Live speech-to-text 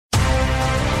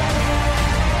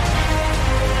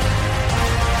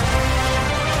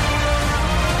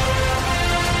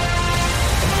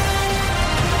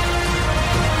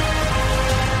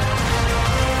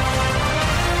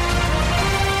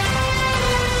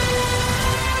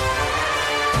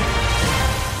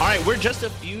right, we're just a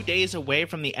few days away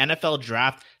from the NFL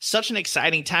draft. Such an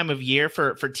exciting time of year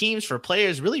for teams, for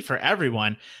players, really for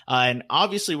everyone. And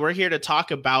obviously, we're here to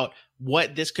talk about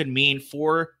what this could mean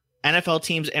for NFL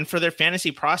teams and for their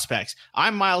fantasy prospects.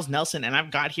 I'm Miles Nelson, and I've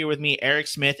got here with me Eric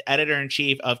Smith,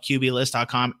 editor-in-chief of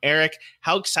QBList.com. Eric,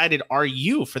 how excited are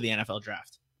you for the NFL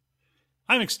draft?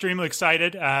 I'm extremely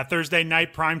excited. Thursday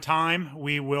night prime time,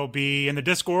 we will be in the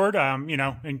Discord, in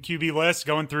QB List,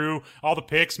 going through all the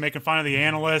picks, making fun of the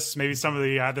analysts, maybe some of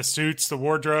the suits, the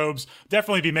wardrobes.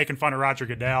 Definitely be making fun of Roger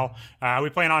Goodell. We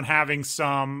plan on having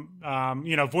some,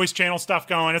 voice channel stuff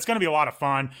going. It's going to be a lot of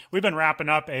fun. We've been wrapping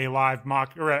up a live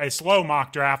mock or a slow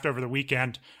mock draft over the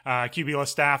weekend. QB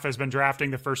List staff has been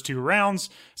drafting the first 2 rounds.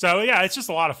 So yeah, it's just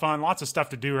a lot of fun. Lots of stuff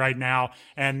to do right now.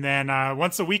 And then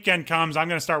once the weekend comes, I'm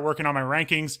going to start working on my rankings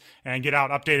and get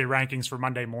out updated rankings for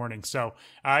Monday morning. So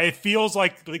it feels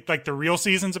like the real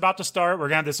season's about to start. We're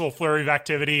going to have this little flurry of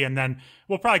activity, and then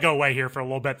we'll probably go away here for a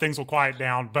little bit. Things will quiet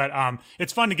down, but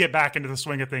it's fun to get back into the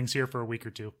swing of things here for a week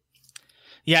or two.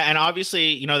 Yeah, and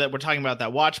obviously, that we're talking about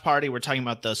that watch party. We're talking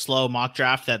about the slow mock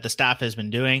draft that the staff has been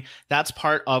doing. That's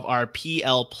part of our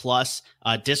PL Plus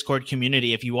Discord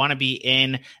community. If you want to be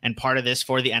in and part of this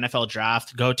for the NFL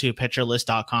draft, go to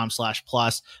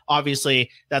pitcherlist.com/plus. Obviously,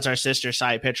 that's our sister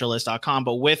site, pitcherlist.com,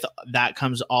 but with that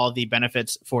comes all the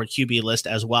benefits for QB List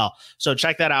as well. So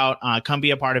check that out. Come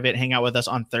be a part of it. Hang out with us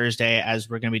on Thursday as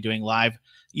we're going to be doing live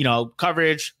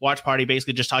coverage, watch party,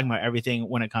 basically just talking about everything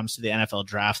when it comes to the NFL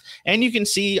draft. And you can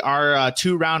see our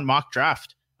 2-round mock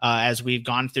draft as we've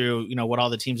gone through, what all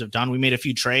the teams have done. We made a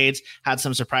few trades, had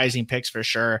some surprising picks for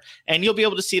sure. And you'll be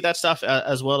able to see that stuff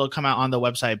as well. It'll come out on the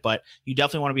website, but you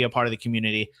definitely want to be a part of the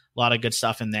community. A lot of good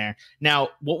stuff in there. Now,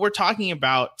 what we're talking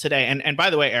about today, and by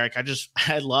the way, Eric,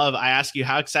 I ask you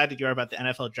how excited you are about the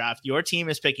NFL draft. Your team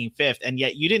is picking 5th, and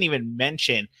yet you didn't even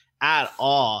mention at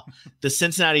all the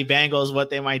Cincinnati Bengals, what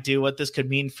they might do, what this could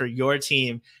mean for your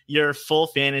team. You're full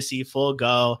fantasy, full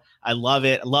go. I love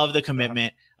it. I love the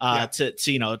commitment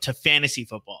to fantasy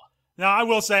football. Now, I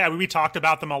will say, we talked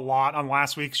about them a lot on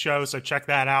last week's show, so check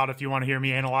that out if you want to hear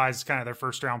me analyze kind of their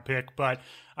first round pick. But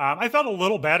I felt a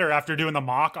little better after doing the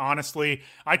mock. Honestly,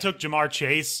 I took Jamar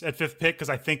Chase at 5th pick because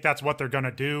I think that's what they're going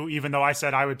to do, even though I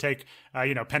said I would take,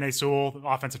 Penei Sewell,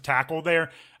 offensive tackle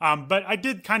there. But I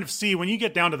did kind of see when you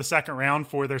get down to the second round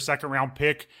for their second round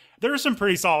pick, there are some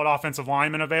pretty solid offensive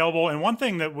linemen available. And one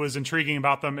thing that was intriguing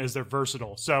about them is they're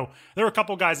versatile. So there were a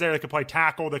couple guys there that could play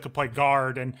tackle, that could play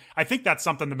guard. And I think that's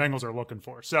something the Bengals are looking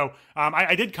for. So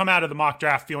I did come out of the mock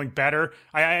draft feeling better.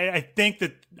 I think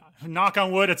that, knock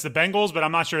on wood, it's the Bengals, but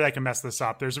I'm not sure they can mess this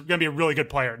up. There's going to be a really good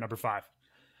player at number 5.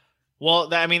 Well,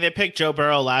 they picked Joe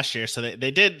Burrow last year, so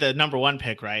they did the number 1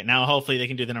 pick right. Now, hopefully they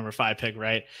can do the number 5 pick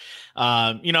right.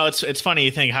 It's funny, you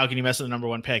think, how can you mess with the number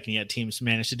 1 pick, and yet teams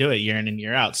manage to do it year in and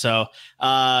year out. So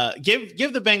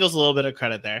give the Bengals a little bit of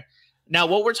credit there. Now,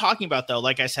 what we're talking about, though,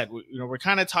 like I said, we're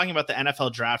kind of talking about the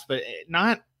NFL draft, but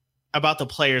not about the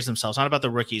players themselves, not about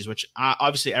the rookies, which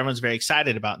obviously everyone's very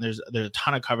excited about, and there's a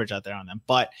ton of coverage out there on them.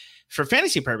 But for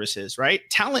fantasy purposes, right,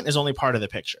 talent is only part of the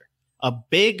picture. A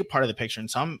big part of the picture, and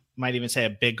some might even say a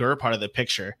bigger part of the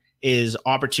picture, is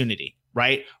opportunity,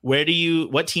 right?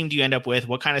 What team do you end up with?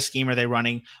 What kind of scheme are they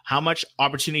running? How much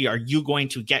opportunity are you going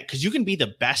to get? Because you can be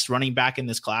the best running back in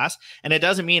this class, and it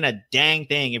doesn't mean a dang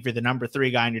thing if you're the number 3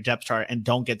 guy on your depth chart and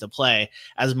don't get to play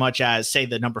as much as, say,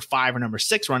 the number 5 or number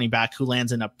 6 running back who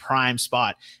lands in a prime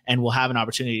spot and will have an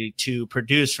opportunity to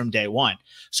produce from day one.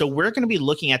 So we're going to be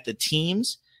looking at the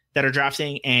teams that are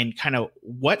drafting and kind of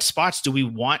what spots do we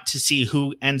want to see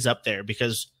who ends up there,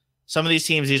 because some of these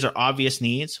teams, these are obvious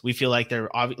needs. We feel like they're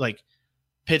like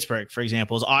Pittsburgh, for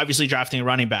example, is obviously drafting a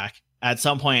running back at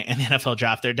some point in the NFL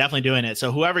draft. They're definitely doing it.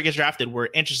 So whoever gets drafted, we're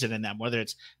interested in them, whether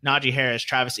it's Najee Harris,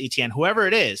 Travis Etienne, whoever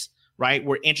it is, right?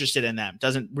 We're interested in them.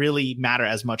 Doesn't really matter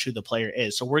as much who the player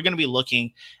is. So we're going to be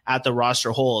looking at the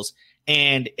roster holes.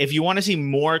 And if you want to see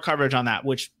more coverage on that,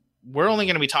 which we're only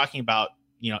going to be talking about,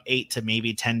 8 to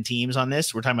maybe 10 teams on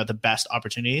this. We're talking about the best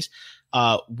opportunities.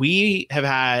 We have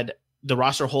had the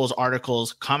roster holes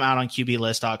articles come out on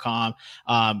QBlist.com.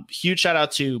 Huge shout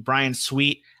out to Brian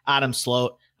Sweet, Adam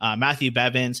Sloat, Matthew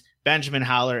Bevins, Benjamin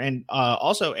Howler, and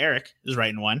also Eric is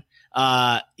writing one.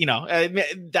 That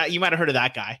you might have heard of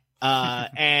that guy.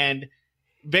 And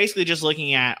basically just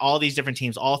looking at all these different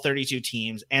teams, all 32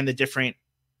 teams, and the different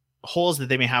holes that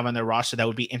they may have on their roster that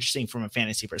would be interesting from a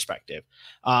fantasy perspective.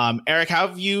 Eric, how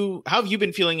have you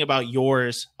been feeling about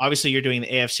yours? Obviously, you're doing the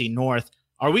AFC North.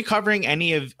 Are we covering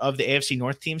any of the AFC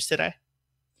North teams today?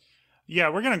 Yeah,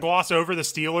 we're going to gloss over the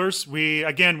Steelers.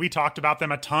 We talked about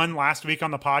them a ton last week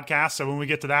on the podcast, so when we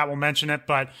get to that, we'll mention it.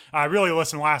 But I really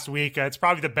listened last week. It's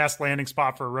probably the best landing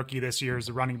spot for a rookie this year is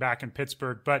the running back in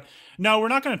Pittsburgh. But no, we're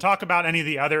not going to talk about any of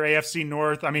the other AFC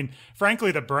North. I mean,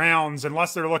 frankly, the Browns,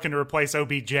 unless they're looking to replace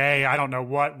OBJ, I don't know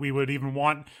what we would even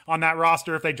want on that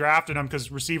roster if they drafted him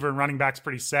because receiver and running back's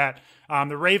pretty set.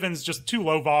 The Ravens, just too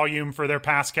low volume for their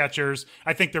pass catchers.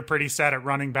 I think they're pretty set at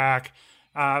running back.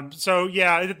 And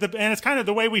it's kind of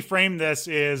the way we frame this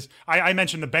is I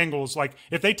mentioned the Bengals. Like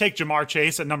if they take Jamar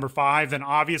Chase at number 5, then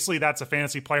obviously that's a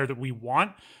fantasy player that we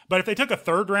want. But if they took a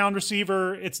 3rd round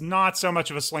receiver, it's not so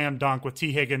much of a slam dunk with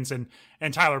T Higgins and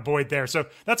Tyler Boyd there. So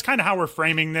that's kind of how we're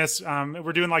framing this.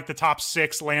 We're doing like the top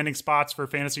 6 landing spots for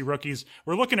fantasy rookies.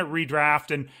 We're looking at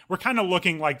redraft and we're kind of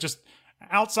looking like just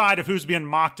outside of who's being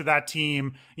mocked to that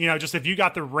team, just if you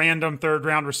got the random 3rd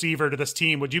round receiver to this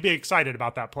team, would you be excited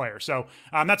about that player? So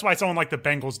that's why someone like the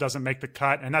Bengals doesn't make the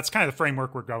cut. And that's kind of the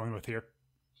framework we're going with here.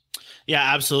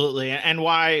 Yeah, absolutely. And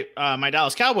why my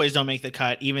Dallas Cowboys don't make the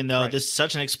cut, even though this is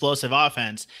such an explosive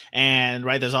offense. And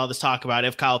there's all this talk about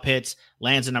if Kyle Pitts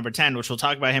lands at number 10, which we'll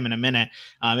talk about him in a minute.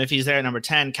 If he's there at number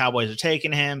 10, Cowboys are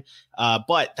taking him.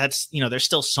 But that's, there's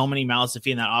still so many mouths to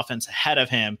feed in that offense ahead of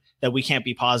him that we can't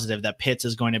be positive that Pitts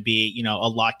is going to be, a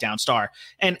lockdown star.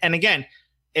 And again,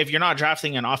 if you're not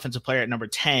drafting an offensive player at number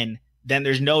 10, then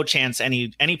there's no chance any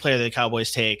player that the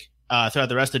Cowboys take throughout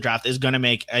the rest of the draft is going to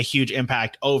make a huge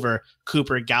impact over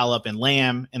Cooper, Gallup, and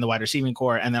Lamb in the wide receiving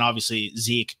core, and then obviously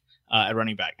Zeke at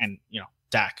running back, and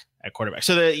Dak at quarterback.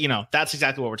 So that's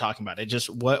exactly what we're talking about. It just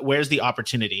where's the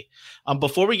opportunity?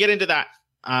 Before we get into that,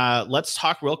 let's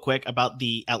talk real quick about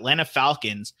the Atlanta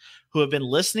Falcons, who have been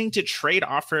listening to trade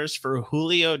offers for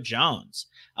Julio Jones.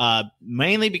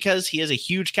 Mainly because he has a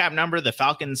huge cap number. The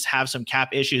Falcons have some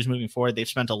cap issues moving forward. They've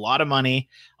spent a lot of money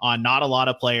on not a lot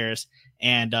of players.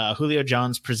 And Julio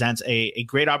Jones presents a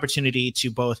great opportunity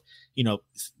to both,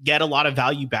 get a lot of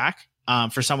value back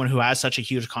for someone who has such a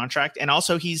huge contract. And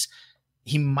also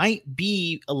he might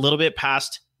be a little bit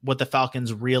past what the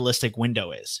Falcons' realistic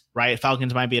window is, right?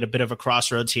 Falcons might be at a bit of a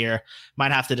crossroads here,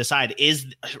 might have to decide,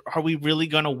 are we really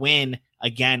going to win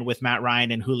again with Matt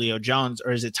Ryan and Julio Jones,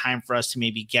 or is it time for us to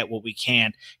maybe get what we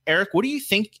can? Eric, what do you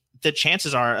think the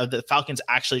chances are of the Falcons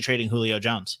actually trading Julio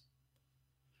Jones?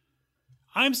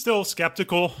 I'm still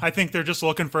skeptical. I think they're just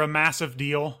looking for a massive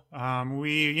deal.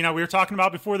 We were talking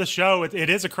about before the show, it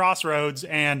is a crossroads,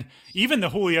 and even the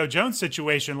Julio Jones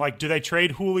situation, like, do they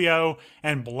trade Julio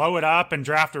and blow it up and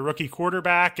draft a rookie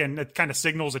quarterback and it kind of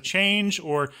signals a change,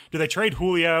 or do they trade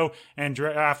Julio and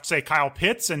draft, say, Kyle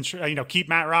Pitts and keep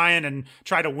Matt Ryan and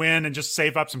try to win and just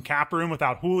save up some cap room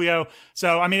without Julio?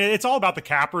 So, I mean, it's all about the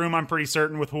cap room, I'm pretty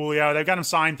certain, with Julio. They've got him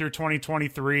signed through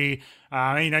 2023.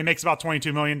 He makes about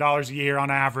 $22 million a year on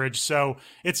average. So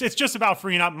it's just about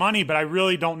freeing up money, but I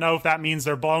really don't know if that means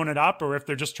they're blowing it up or if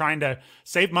they're just trying to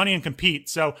save money and compete.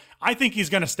 So I think he's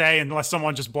going to stay unless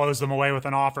someone just blows them away with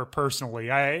an offer personally.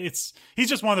 He's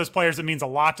just one of those players that means a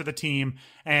lot to the team,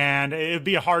 and it'd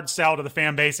be a hard sell to the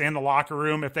fan base and the locker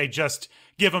room if they just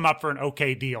give him up for an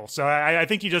okay deal. So I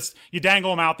think you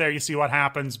dangle him out there, you see what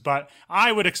happens, but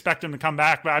I would expect him to come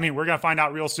back. But I mean, we're going to find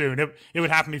out real soon. It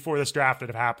would happen before this draft if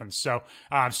it happens. So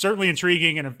certainly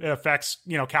intriguing, and it affects,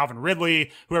 Calvin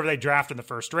Ridley, whoever they draft in the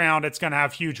first round. It's going to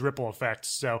have huge ripple effects.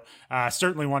 So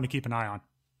certainly one to keep an eye on.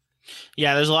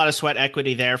 Yeah, there's a lot of sweat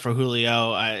equity there for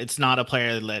Julio. It's not a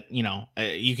player that,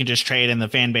 you can just trade and the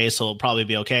fan base will probably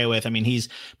be okay with. I mean, he's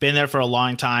been there for a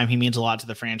long time. He means a lot to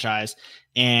the franchise.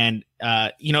 And,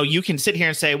 you can sit here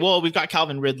and say, well, we've got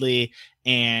Calvin Ridley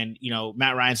and,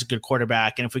 Matt Ryan's a good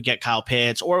quarterback. And if we get Kyle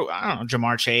Pitts or, I don't know,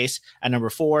 Jamar Chase at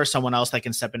number 4, someone else that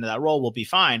can step into that role will be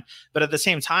fine. But at the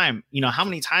same time, how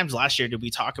many times last year did we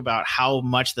talk about how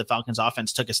much the Falcons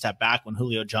offense took a step back when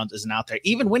Julio Jones isn't out there,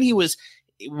 even when he was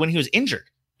injured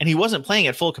and he wasn't playing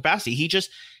at full capacity?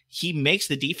 He makes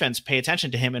the defense pay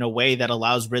attention to him in a way that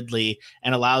allows Ridley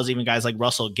and allows even guys like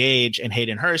Russell Gage and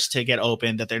Hayden Hurst to get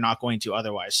open that they're not going to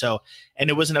otherwise. So, and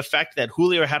it was an effect that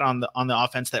Julio had on the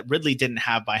offense that Ridley didn't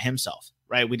have by himself,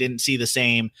 right? We didn't see the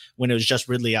same when it was just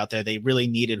Ridley out there. They really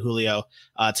needed Julio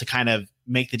to kind of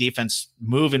make the defense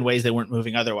move in ways they weren't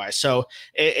moving otherwise. So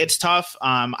it's tough.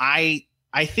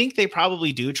 I think they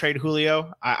probably do trade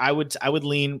Julio. I would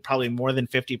lean probably more than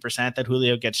 50% that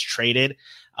Julio gets traded,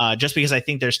 just because I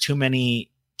think there's too many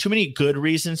good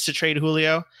reasons to trade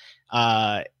Julio,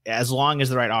 as long as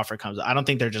the right offer comes. I don't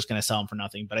think they're just going to sell him for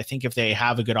nothing, but I think if they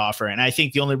have a good offer, and I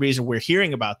think the only reason we're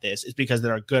hearing about this is because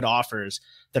there are good offers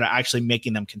that are actually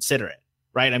making them consider it.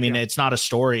 Right. I mean, It's not a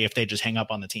story if they just hang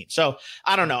up on the team. So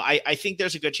I don't know. I think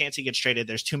there's a good chance he gets traded.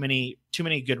 There's too many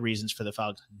good reasons for the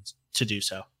Falcons to do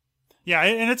so. Yeah,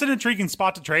 and it's an intriguing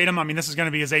spot to trade him. I mean, this is going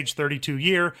to be his age 32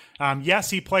 year.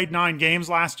 Yes, he played 9 games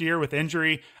last year with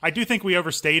injury. I do think we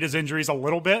overstayed his injuries a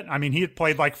little bit. I mean, he had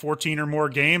played like 14 or more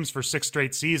games for 6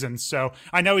 straight seasons. So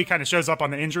I know he kind of shows up on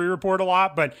the injury report a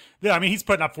lot, but I mean, he's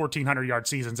putting up 1,400-yard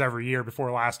seasons every year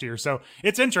before last year. So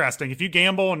it's interesting. If you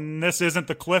gamble and this isn't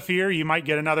the cliff here, you might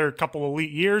get another couple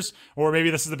elite years, or maybe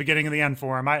this is the beginning of the end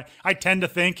for him. I tend to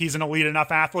think he's an elite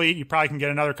enough athlete. You probably can get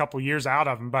another couple years out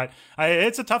of him, but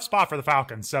it's a tough spot for the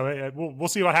Falcons. So we'll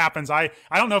see what happens. I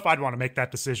don't know if I'd want to make that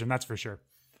decision. That's for sure.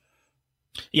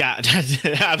 Yeah,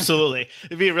 absolutely.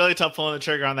 It'd be really tough pulling the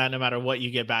trigger on that no matter what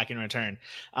you get back in return.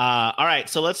 All right,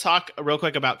 so let's talk real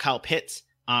quick about Kyle Pitts.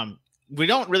 We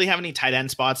don't really have any tight end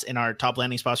spots in our top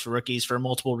landing spots for rookies for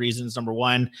multiple reasons. Number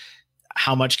one,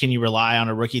 how much can you rely on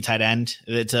a rookie tight end?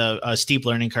 It's a steep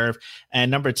learning curve. And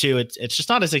number two, it's just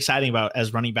not as exciting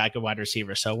as running back and wide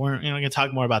receiver. So we're going to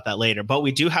talk more about that later. But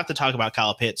we do have to talk about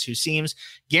Kyle Pitts, who seems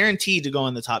guaranteed to go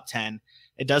in the top 10.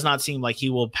 It does not seem like he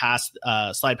will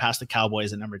slide past the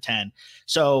Cowboys at number 10.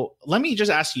 So let me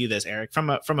just ask you this, Eric, from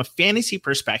a fantasy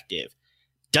perspective,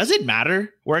 does it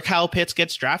matter where Kyle Pitts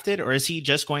gets drafted, or is he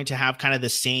just going to have kind of the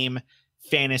same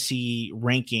fantasy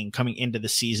ranking coming into the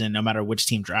season no matter which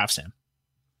team drafts him?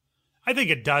 I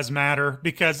think it does matter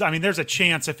because, I mean, there's a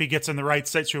chance if he gets in the right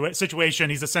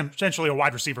situation, he's essentially a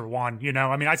wide receiver 1. You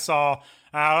know, I mean,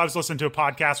 I was listening to a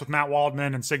podcast with Matt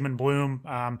Waldman and Sigmund Bloom.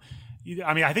 I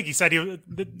mean, I think he said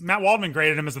Matt Waldman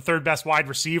graded him as the 3rd best wide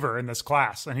receiver in this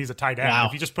class, and he's a tight end. Wow.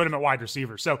 If you just put him at wide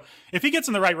receiver. So if he gets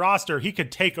in the right roster, he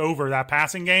could take over that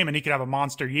passing game and he could have a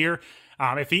monster year.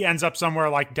 If he ends up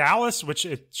somewhere like Dallas, which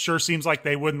it sure seems like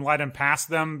they wouldn't let him pass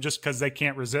them just because they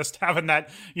can't resist having that,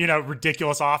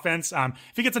 ridiculous offense.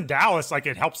 If he gets in Dallas, like,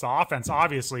 it helps the offense,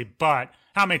 obviously, but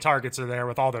how many targets are there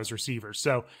with all those receivers?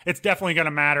 So it's definitely going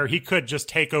to matter. He could just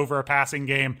take over a passing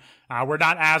game. We're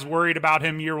not as worried about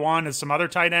him year 1 as some other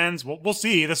tight ends. We'll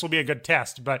see. This will be a good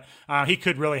test, but he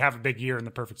could really have a big year in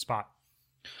the perfect spot.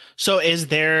 So is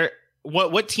there...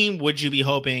 What team would you be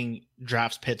hoping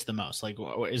drafts Pitts the most? Like,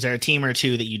 is there a team or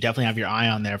two that you definitely have your eye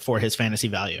on there for his fantasy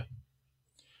value?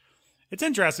 It's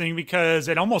interesting because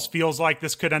it almost feels like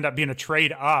this could end up being a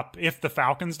trade up if the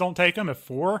Falcons don't take him at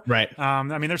 4. Right. I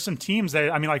mean, there's some teams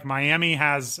that, I mean, like Miami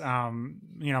has,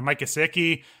 Mike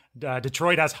Gesicki.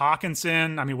 Detroit has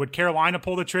Hawkinson. I mean, would Carolina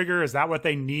pull the trigger? Is that what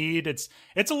they need? It's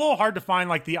a little hard to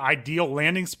find like the ideal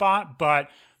landing spot, but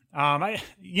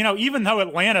even though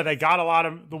Atlanta, they got a lot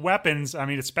of the weapons. I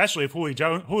mean, especially if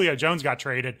Julio Jones got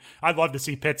traded, I'd love to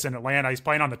see Pitts in Atlanta. He's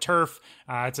playing on the turf.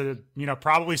 It's a,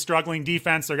 probably struggling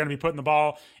defense. They're going to be putting the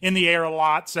ball in the air a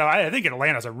lot. So I think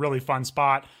Atlanta's a really fun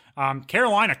spot.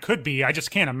 Carolina could be, I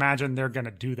just can't imagine they're going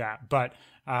to do that. But,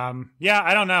 I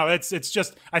don't know. It's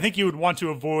just, I think you would want to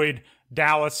avoid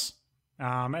Dallas.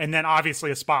 And then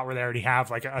obviously a spot where they already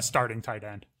have like a starting tight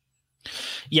end.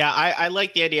 Yeah, I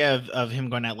like the idea of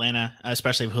him going to Atlanta,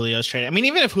 especially if Julio's traded. I mean,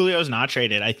 even if Julio's not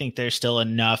traded, I think there's still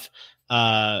enough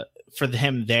for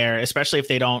him there, especially if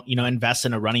they don't, invest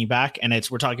in a running back. And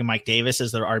we're talking Mike Davis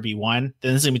as their RB1.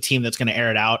 Then this is a team that's going to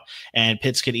air it out. And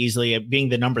Pitts could easily, being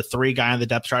the number 3 guy on the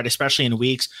depth chart, especially in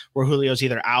weeks where Julio's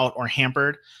either out or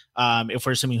hampered, if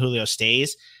we're assuming Julio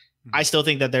stays. I still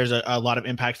think that there's a lot of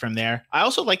impact from there. I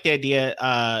also like the idea,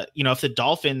 if the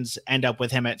Dolphins end up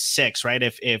with him at 6, right?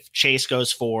 If Chase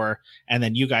goes 4 and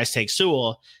then you guys take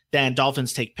Sewell, then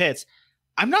Dolphins take Pitts.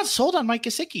 I'm not sold on Mike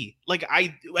Gesicki. Like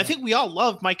I think we all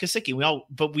love Mike Gesicki.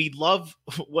 But we love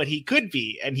what he could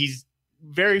be, and he's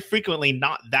very frequently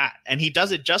not that. And he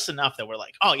does it just enough that we're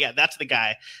like, oh yeah, that's the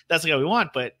guy we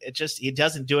want. But he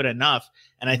doesn't do it enough.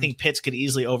 And I think Pitts could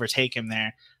easily overtake him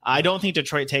there. I don't think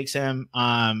Detroit takes him.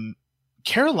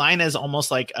 Carolina is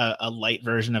almost like a light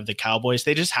version of the Cowboys.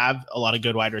 They just have a lot of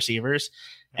good wide receivers,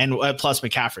 and plus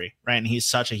McCaffrey, right? And he's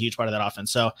such a huge part of that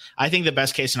offense. So I think the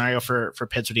best case scenario for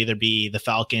Pitts would either be the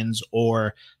Falcons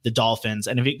or the Dolphins.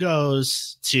 And if he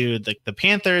goes to the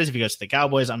Panthers, if he goes to the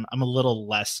Cowboys, I'm a little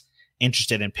less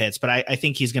interested in Pitts. But I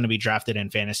think he's going to be drafted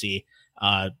in fantasy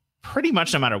pretty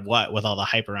much no matter what, with all the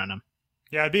hype around him.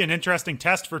 Yeah, it'd be an interesting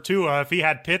test for Tua if he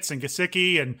had Pitts and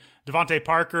Gesicki and Devontae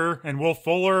Parker and Will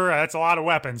Fuller. That's a lot of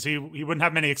weapons. He wouldn't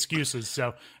have many excuses.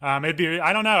 So it'd be,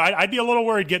 I don't know. I'd be a little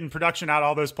worried getting production out of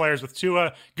all those players with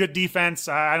Tua. Good defense.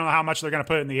 I don't know how much they're going to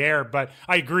put in the air, but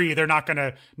I agree they're not going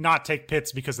to not take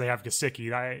Pitts because they have Gesicki.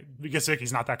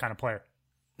 Gesicki's not that kind of player.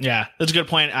 Yeah, that's a good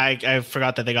point. I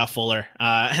forgot that they got Fuller,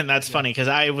 and that's funny because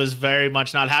I was very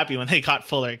much not happy when they got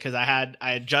Fuller because I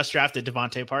had just drafted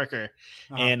Devontae Parker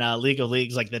in League of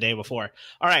Leagues like the day before.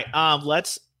 All right,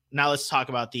 let's now let's talk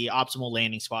about the optimal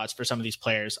landing spots for some of these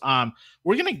players.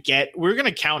 We're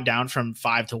gonna count down from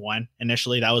 5 to 1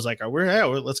 initially. That was like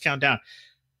let's count down.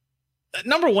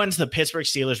 Number one's the Pittsburgh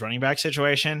Steelers running back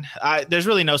situation. There's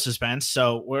really no suspense,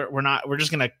 so we're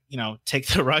just gonna take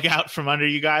the rug out from under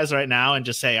you guys right now and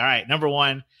just say, all right, number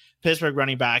one, Pittsburgh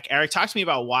running back. Eric, talk to me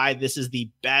about why this is the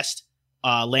best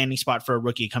landing spot for a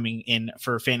rookie coming in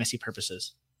for fantasy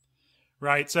purposes.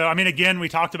 Right. So, I mean, again, we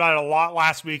talked about it a lot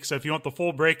last week. So if you want the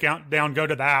full breakdown, go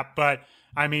to that. But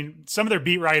I mean, some of their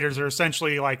beat writers are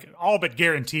essentially like all but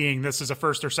guaranteeing this is a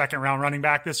first or second round running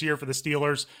back this year for the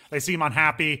Steelers. They seem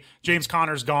unhappy. James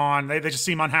Conner's gone. They just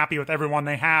seem unhappy with everyone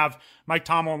they have. Mike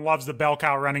Tomlin loves the bell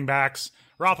cow running backs.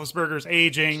 Roethlisberger's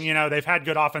aging. They've had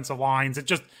good offensive lines.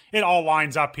 It all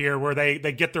lines up here where they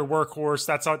get their workhorse.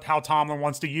 That's how Tomlin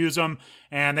wants to use them.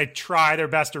 And they try their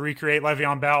best to recreate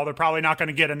Le'Veon Bell. They're probably not going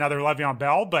to get another Le'Veon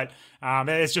Bell, but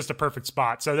it's just a perfect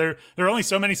spot. So there are only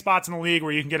so many spots in the league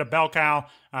where you can get a bell cow.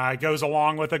 It goes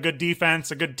along with a good defense,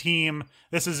 a good team.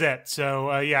 This is it. So,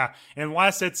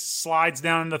 unless it slides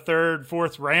down in the third,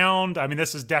 fourth round, I mean,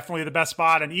 this is definitely the best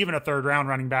spot. And even a third round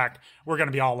running back, we're going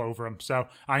to be all over him. So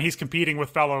he's competing with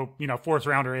fellow, fourth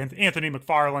rounder Anthony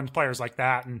McFarland, players like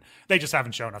that. And they just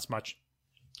haven't shown us much.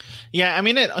 Yeah, I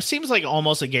mean, it seems like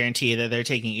almost a guarantee that they're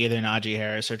taking either Najee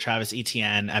Harris or Travis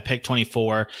Etienne at pick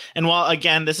 24. And while,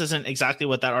 again, this isn't exactly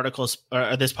what that article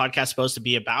or this podcast is supposed to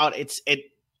be about,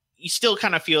 you still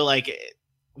kind of feel like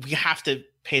we have to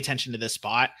pay attention to this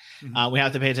spot. Mm-hmm. We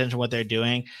have to pay attention to what they're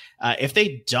doing. If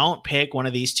they don't pick one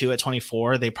of these two at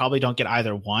 24, they probably don't get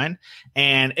either one.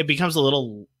 And it becomes a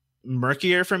little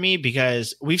murkier for me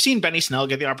because we've seen Benny Snell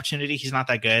get the opportunity. He's not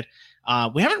that good.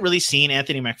 We haven't really seen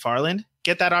Anthony McFarland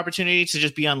get that opportunity to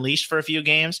just be unleashed for a few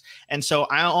games. And so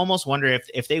I almost wonder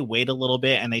if they wait a little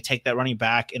bit and they take that running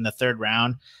back in the third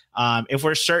round, if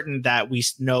we're certain that we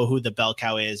know who the bell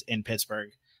cow is in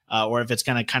Pittsburgh, or if it's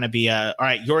going to kind of be all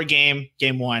right, your game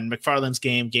 1, McFarland's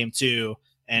game 2,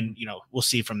 and we'll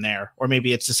see from there. Or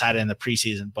maybe it's decided in the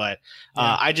preseason. But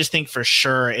I just think for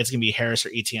sure it's going to be Harris or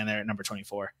Etienne there at number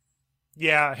 24.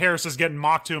 Yeah, Harris is getting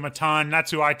mocked to him a ton. That's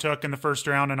who I took in the first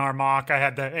round in our mock. I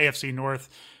had the AFC North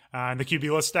and the QB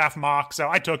list staff mock, so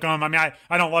I took him. I mean,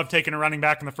 I don't love taking a running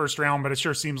back in the first round, but it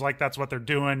sure seems like that's what they're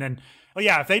doing. And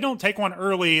if they don't take one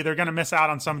early, they're going to miss out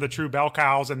on some of the true bell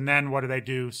cows, and then what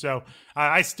do? So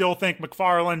I still think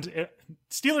McFarland.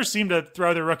 Steelers seem to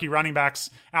throw their rookie running backs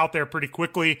out there pretty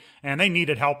quickly, and they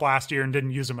needed help last year and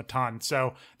didn't use them a ton.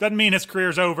 So doesn't mean his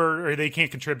career's over or they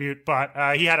can't contribute, but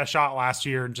he had a shot last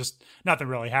year and just nothing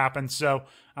really happened. So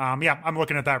I'm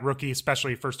looking at that rookie,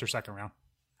 especially first or second round.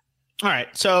 All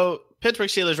right, so Pittsburgh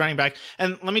Steelers running back.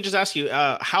 And let me just ask you,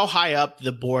 how high up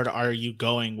the board are you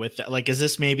going with that? Like, is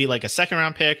this maybe like a second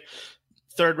round pick,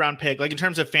 third round pick? Like in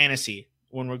terms of fantasy,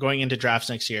 when we're going into drafts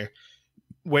next year,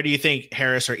 where do you think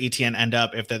Harris or Etienne end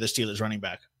up if they're the Steelers running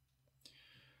back?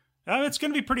 It's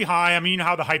going to be pretty high. I mean, you know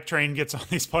how the hype train gets on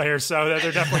these players, so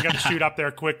they're definitely going to shoot up there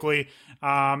quickly.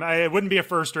 It wouldn't be a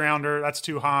first rounder. That's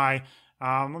too high.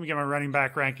 Let me get my running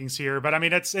back rankings here. But, I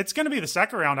mean, it's going to be the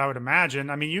second round, I would imagine.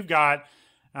 I mean, you've got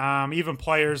even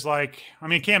players like,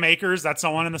 Cam Akers, that's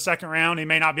someone in the second round. He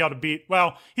may not be able to beat.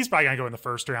 Well, he's probably going to go in the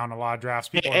first round in a lot of drafts.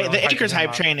 People the Akers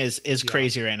hype train is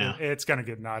crazy right now. It's going to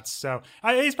get nuts. So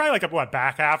he's probably like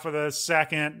back half of the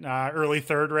second, early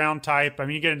third round type. I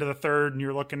mean, you get into the third and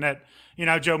you're looking at,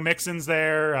 Joe Mixon's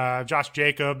there, Josh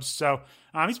Jacobs. So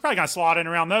he's probably going to slot in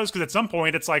around those because at some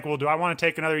point it's like, well, do I want to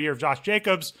take another year of Josh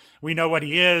Jacobs? We know what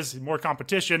he is, more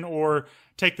competition, or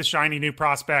take the shiny new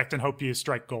prospect and hope you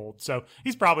strike gold. So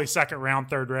he's probably second round,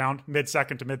 third round,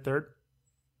 mid-second to mid-third.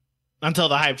 Until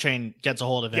the hype train gets a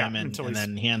hold of him and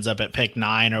then he ends up at pick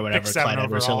 9 or whatever Clyde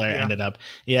Edwards-Helaire ended up.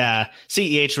 Yeah.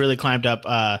 CEH really climbed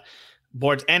up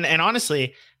boards. And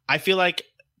honestly, I feel like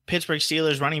Pittsburgh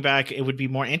Steelers running back, it would be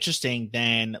more interesting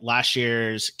than last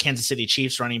year's Kansas City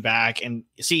Chiefs running back. And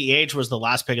CEH was the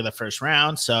last pick of the first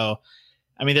round. So,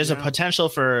 I mean, there's a potential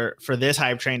for this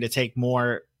hype train to take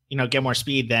more, get more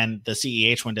speed than the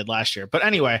CEH one did last year. But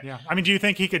anyway. Yeah. I mean, do you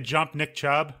think he could jump Nick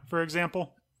Chubb, for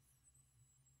example?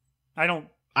 I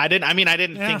didn't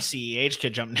think CEH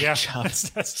could jump Nick Chubb.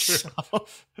 That's true. So.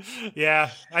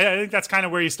 Yeah. I think that's kind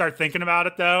of where you start thinking about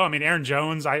it, though. I mean, Aaron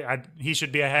Jones, he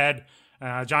should be ahead.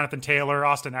 Jonathan Taylor,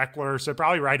 Austin Eckler, so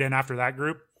probably right in after that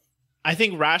group. I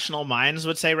think rational minds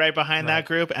would say right behind that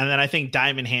group, and then I think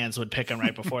Diamond Hands would pick them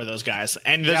right before those guys.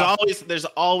 And there's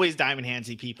always Diamond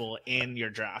Handsy people in your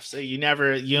draft, so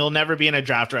you'll never be in a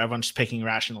draft where everyone's picking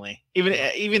rationally.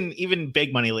 Even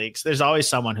big money leagues, there's always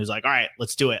someone who's like, all right,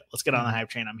 let's do it, let's get on the hype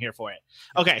train. I'm here for it.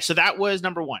 Okay, so that was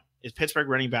number one, is Pittsburgh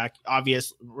running back.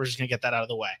 Obvious, we're just gonna get that out of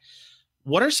the way.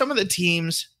 what are some of the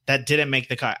teams that didn't make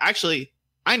the cut? Actually,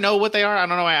 I know what they are. I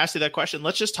don't know why I asked you that question.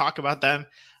 Let's just talk about them.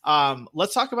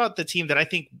 Let's talk about the team that I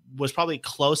think was probably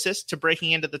closest to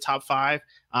breaking into the top 5,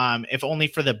 if only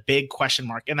for the big question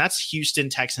mark, and that's Houston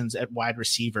Texans at wide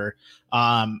receiver.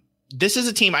 This is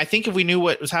a team, I think if we knew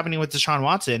what was happening with Deshaun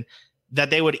Watson, that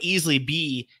they would easily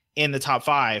be in the top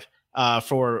 5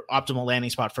 for optimal landing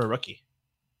spot for a rookie.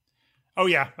 Oh,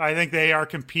 yeah. I think they are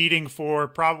competing for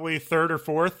probably 3rd or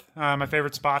 4th, my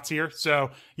favorite spots here.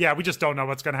 So, yeah, we just don't know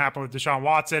what's going to happen with Deshaun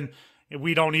Watson.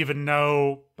 We don't even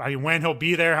know when he'll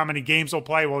be there, how many games he'll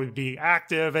play, will he be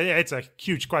active? It's a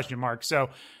huge question mark. So,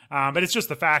 but it's just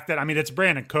the fact that, it's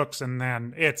Brandon Cooks, and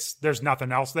then there's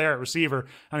nothing else there at receiver.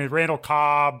 Randall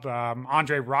Cobb,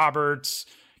 Andre Roberts,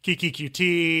 Kiki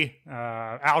QT,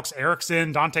 Alex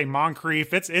Erickson, Dante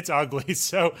Moncrief. It's ugly.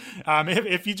 So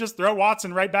if you just throw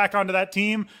Watson right back onto that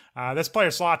team, this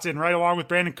player slots in right along with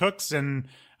Brandon Cooks. And,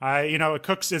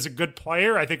 Cooks is a good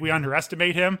player. I think we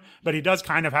underestimate him, but he does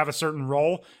kind of have a certain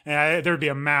role. And there'd be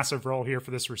a massive role here for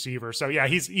this receiver. So, yeah,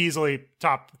 he's easily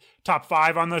top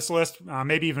 5 on this list,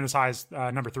 maybe even as high as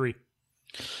number 3.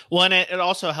 Well, and it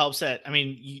also helps that,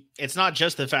 it's not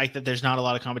just the fact that there's not a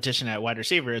lot of competition at wide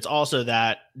receiver. It's also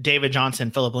that David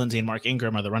Johnson, Phillip Lindsay, and Mark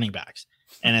Ingram are the running backs.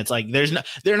 And it's like,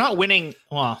 they're not winning.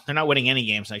 Well, they're not winning any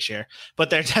games next year, but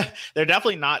they're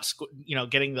definitely not,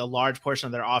 getting the large portion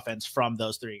of their offense from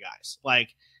those 3 guys.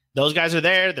 Like, those guys are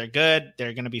there. They're good.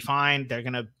 They're going to be fine. They're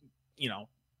going to,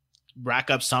 rack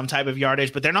up some type of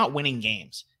yardage, but they're not winning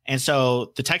games. And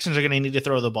so the Texans are going to need to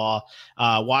throw the ball.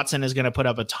 Watson is going to put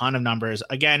up a ton of numbers.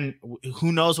 Again,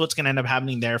 who knows what's going to end up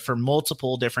happening there for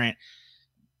multiple different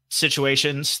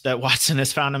situations that Watson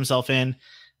has found himself in,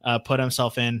 put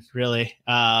himself in, really.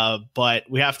 But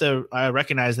we have to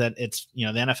recognize that it's, the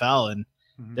NFL, and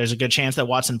there's a good chance that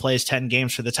Watson plays 10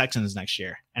 games for the Texans next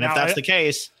year. And if that's the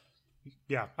case...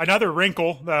 Yeah. Another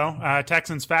wrinkle, though,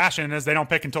 Texans fashion is they don't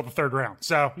pick until the 3rd round.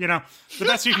 So, the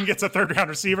best you can get is a 3rd round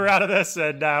receiver out of this,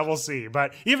 and we'll see.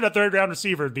 But even a 3rd round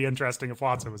receiver would be interesting if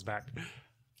Watson was back.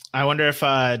 I wonder if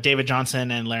David Johnson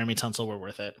and Laramie Tunsil were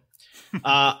worth it.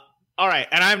 All right.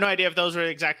 And I have no idea if those were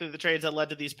exactly the trades that led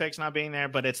to these picks not being there,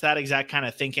 but it's that exact kind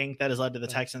of thinking that has led to the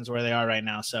Texans where they are right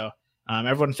now. So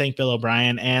everyone thank Bill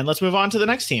O'Brien. And let's move on to the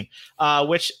next team,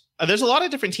 which there's a lot of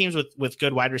different teams with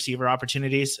good wide receiver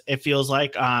opportunities, it feels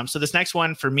like. So this next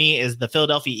one for me is the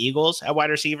Philadelphia Eagles at wide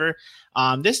receiver.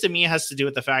 This to me has to do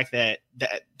with the fact that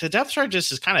the depth chart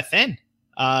just is kind of thin.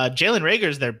 Jalen Reagor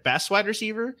is their best wide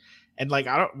receiver. And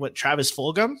Travis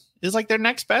Fulgham is like their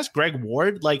next best. Greg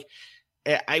Ward,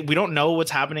 we don't know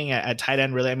what's happening at tight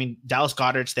end, really. Dallas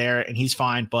Goedert's there and he's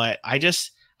fine, but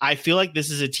I feel like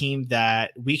this is a team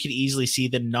that we could easily see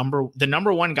the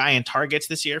number 1 guy in targets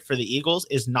this year for the Eagles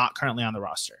is not currently on the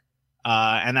roster.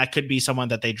 And that could be someone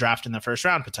that they draft in the 1st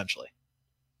round, potentially.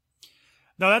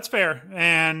 No, that's fair.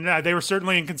 And they were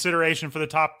certainly in consideration for the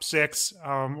top 6.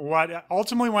 What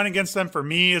ultimately went against them for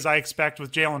me is I expect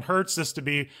with Jalen Hurts this to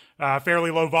be a fairly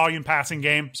low volume passing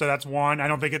game. So that's one. I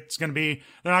don't think it's going to be,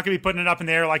 they're not going to be putting it up in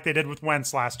the air like they did with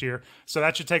Wentz last year. So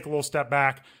that should take a little step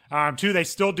back. 2, they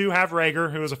still do have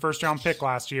Reagor, who was a 1st round pick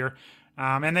last year.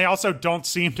 And they also don't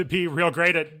seem to be real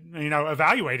great at,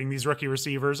 evaluating these rookie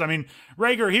receivers.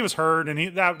 Reagor, he was hurt,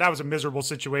 and that was a miserable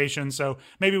situation. So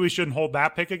maybe we shouldn't hold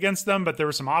that pick against them. But there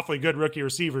were some awfully good rookie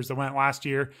receivers that went last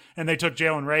year, and they took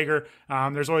Jalen Reagor.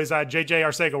 There's always JJ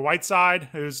Arcega-Whiteside,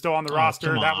 who's still on the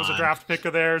roster. That was a draft pick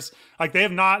of theirs. They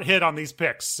have not hit on these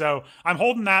picks. So I'm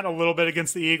holding that a little bit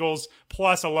against the Eagles,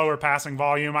 plus a lower passing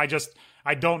volume.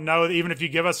 I don't know, even if you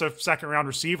give us a 2nd round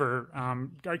receiver,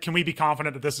 can we be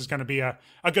confident that this is going to be a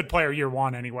good player year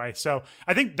 1 anyway? So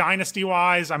I think dynasty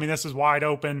wise, this is wide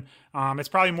open. It's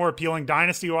probably more appealing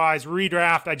dynasty wise.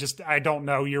 Redraft, I don't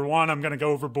know. Year 1, I'm going to go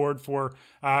overboard for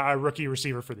a rookie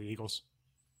receiver for the Eagles.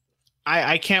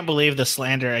 I can't believe the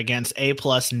slander against A+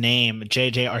 name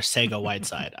JJ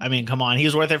Arcega-Whiteside. Come on,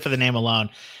 he's worth it for the name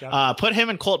alone. Yep. Put him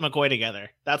and Colt McCoy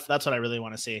together. That's what I really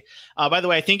want to see. By the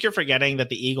way, I think you're forgetting that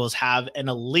the Eagles have an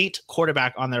elite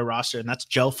quarterback on their roster, and that's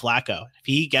Joe Flacco. If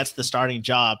he gets the starting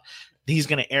job, he's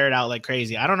going to air it out like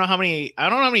crazy. I don't know how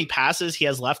many passes he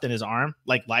has left in his arm,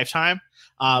 like lifetime.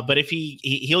 But if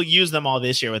he'll use them all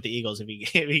this year with the Eagles if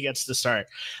he gets to start.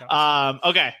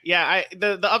 Okay. Yeah.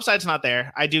 The upside's not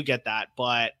there. I do get that,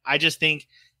 but I just think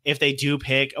if they do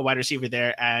pick a wide receiver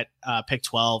there at pick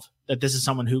 12, that this is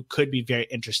someone who could be very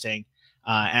interesting.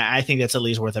 And I think that's at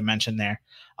least worth a mention there.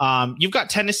 You've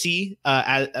got Tennessee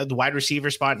at the wide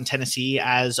receiver spot in Tennessee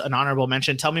as an honorable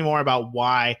mention. Tell me more about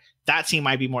why that team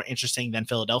might be more interesting than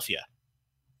Philadelphia.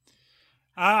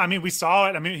 I mean, we saw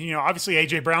it. I mean, obviously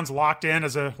AJ Brown's locked in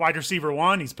as a wide receiver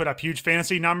one. He's put up huge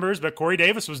fantasy numbers, but Corey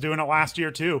Davis was doing it last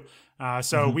year too.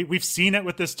 So we've seen it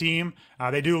with this team.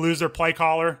 They do lose their play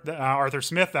caller, Arthur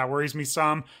Smith. That worries me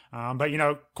some. But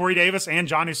Corey Davis and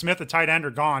Jonnu Smith, the tight end,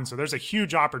 are gone. So there's a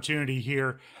huge opportunity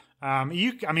here.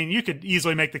 You could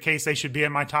easily make the case they should be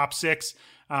in my top 6.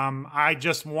 I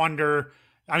just wonder.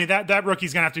 I mean, that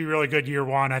rookie's going to have to be really good year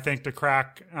one, I think, to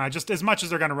crack just as much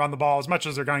as they're going to run the ball, as much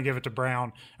as they're going to give it to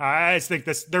Brown. I just think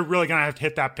they're really going to have to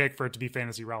hit that pick for it to be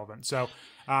fantasy relevant. So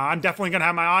I'm definitely going to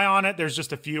have my eye on it. There's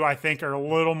just a few I think are a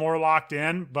little more locked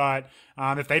in, but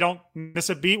if they don't miss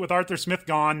a beat with Arthur Smith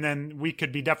gone, then we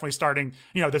could be definitely starting,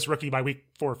 this rookie by week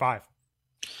 4 or 5.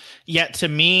 Yeah, to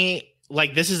me,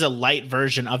 like, this is a light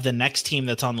version of the next team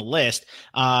that's on the list.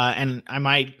 And I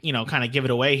might, kind of give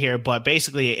it away here, but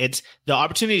basically it's the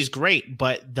opportunity is great,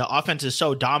 but the offense is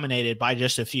so dominated by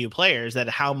just a few players that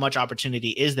how much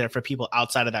opportunity is there for people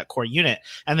outside of that core unit?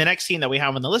 And the next team that we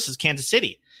have on the list is Kansas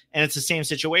City. And it's the same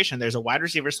situation. There's a wide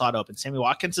receiver slot open. Sammy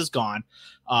Watkins is gone.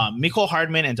 Mecole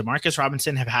Hardman and Demarcus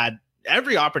Robinson have had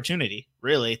every opportunity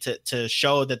really to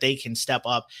show that they can step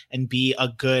up and be a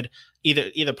good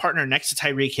either partner next to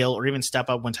Tyreek Hill or even step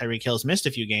up when Tyreek Hill's missed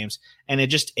a few games. And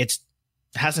it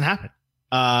hasn't happened.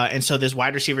 And so this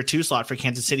wide receiver 2 slot for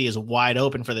Kansas City is wide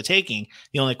open for the taking.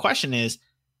 The only question is,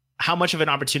 how much of an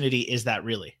opportunity is that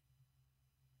really?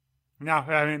 No,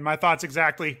 I mean, my thoughts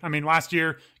exactly. I mean, last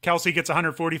year, Kelsey gets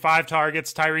 145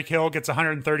 targets, Tyreek Hill gets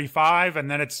 135, and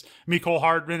then it's Mecole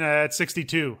Hardman at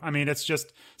 62. I mean, it's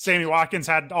just Sammy Watkins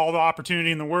had all the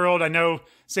opportunity in the world. I know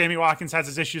Sammy Watkins has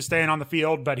his issues staying on the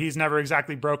field, but he's never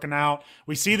exactly broken out.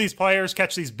 We see these players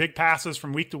catch these big passes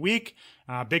from week to week,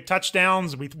 big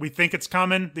touchdowns. We think it's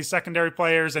coming, these secondary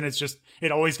players, and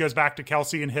it always goes back to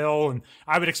Kelsey and Hill. And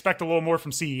I would expect a little more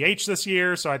from CEH this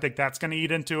year, so I think that's going to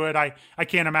eat into it. I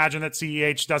can't imagine that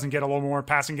CEH doesn't get a little more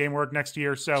passing game work next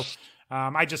year. So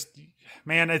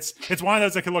it's one of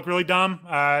those that could look really dumb.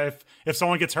 If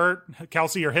someone gets hurt,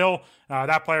 Kelsey or Hill,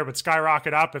 that player would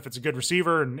skyrocket up if it's a good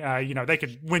receiver, and they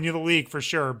could win you the league for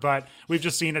sure. But we've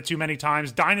just seen it too many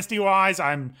times. Dynasty wise,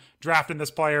 I'm drafting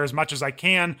this player as much as I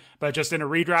can, but just in a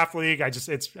redraft league,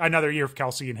 it's another year of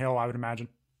Kelsey and Hill, I would imagine.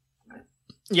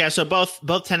 Yeah, so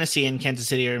both Tennessee and Kansas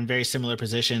City are in very similar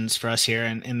positions for us here,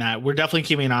 in that we're definitely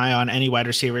keeping an eye on any wide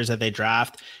receivers that they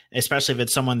draft, especially if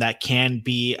it's someone that can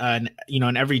be an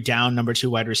every down number 2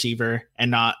 wide receiver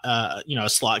and not a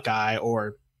slot guy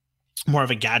or more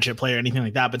of a gadget player or anything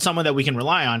like that, but someone that we can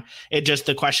rely on.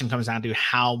 The question comes down to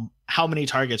how many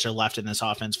targets are left in this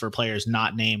offense for players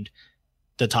not named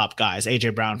the top guys,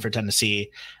 AJ Brown for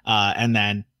Tennessee, and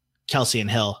then Kelsey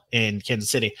and Hill in Kansas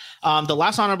City. The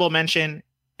last honorable mention,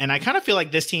 and I kind of feel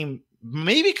like this team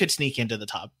maybe could sneak into the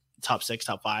top 6,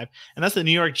 top 5, and that's the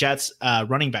New York Jets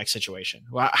running back situation.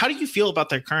 How do you feel about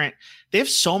their current? They have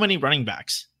so many running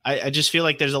backs. I just feel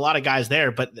like there's a lot of guys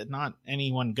there, but not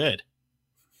anyone good.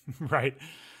 Right.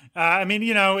 I mean,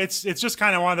 it's just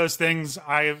kind of one of those things.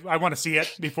 I want to see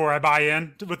it before I buy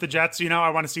in with the Jets. I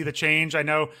want to see the change. I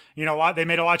know, they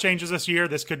made a lot of changes this year.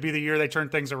 This could be the year they turn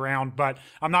things around, but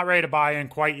I'm not ready to buy in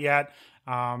quite yet.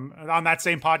 On that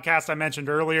same podcast I mentioned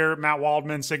earlier, Matt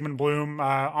Waldman, Sigmund Bloom,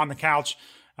 on the couch,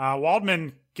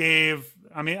 Waldman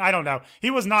I don't know. He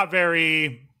was not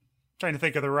very, trying to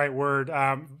think of the right word,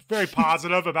 very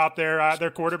positive about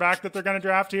their quarterback that they're going to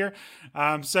draft here.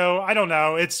 So I don't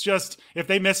know. It's just, if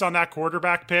they miss on that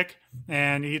quarterback pick,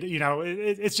 and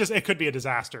it could be a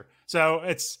disaster. So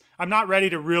I'm not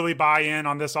ready to really buy in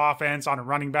on this offense on a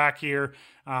running back here.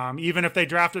 Even if they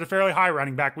drafted a fairly high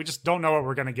running back, we just don't know what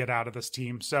we're going to get out of this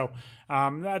team. So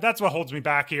that's what holds me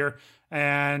back here.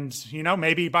 And,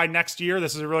 maybe by next year,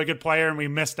 this is a really good player and we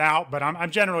missed out, but I'm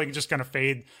generally just going to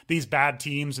fade these bad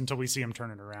teams until we see them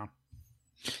turn it around.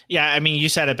 Yeah, I mean, you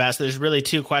said it best. There's really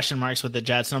 2 question marks with the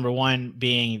Jets. Number one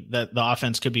being that the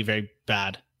offense could be very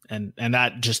bad. And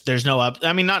that just, there's not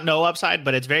no upside,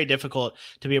 but it's very difficult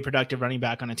to be a productive running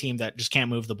back on a team that just can't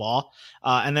move the ball.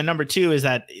 And then number 2 is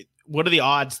that, what are the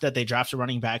odds that they draft a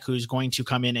running back who's going to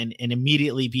come in and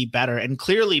immediately be better and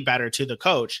clearly better to the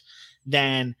coach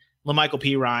than LaMichael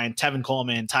P. Ryan, Tevin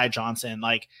Coleman, Ty Johnson?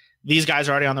 Like, these guys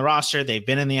are already on the roster. They've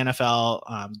been in the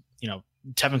NFL.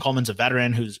 Tevin Coleman's a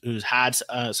veteran who's had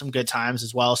some good times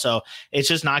as well. So it's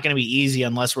just not going to be easy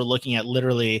unless we're looking at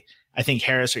literally, I think,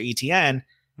 Harris or ETN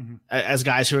as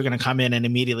guys who are going to come in and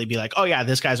immediately be like, oh yeah,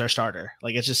 this guy's our starter.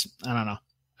 Like, it's just, I don't know.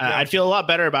 Yeah. I'd feel a lot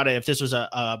better about it if this was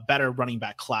a better running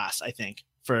back class, I think,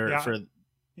 for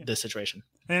this situation.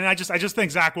 And I just think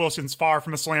Zach Wilson's far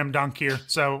from a slam dunk here.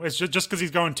 So it's just because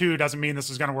he's going 2 doesn't mean this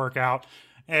is going to work out.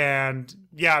 And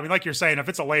yeah, I mean, like you're saying, if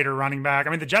it's a later running back, I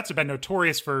mean, the Jets have been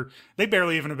notorious they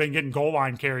barely even have been getting goal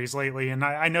line carries lately. And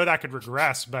I know that could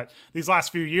regress, but these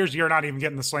last few years, you're not even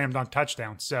getting the slam dunk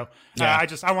touchdown. So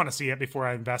I want to see it before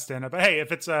I invest in it. But hey,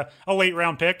 if it's a late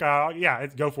round pick,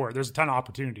 go for it. There's a ton of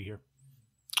opportunity here.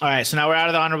 All right, so now we're out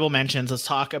of the honorable mentions. Let's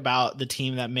talk about the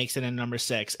team that makes it in number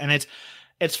 6. And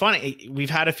it's funny. We've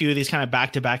had a few of these kind of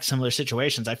back-to-back similar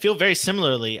situations. I feel very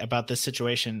similarly about this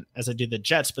situation as I do the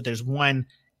Jets, but there's one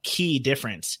key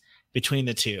difference between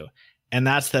the two, and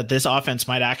that's that this offense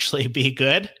might actually be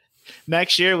good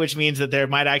next year, which means that there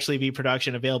might actually be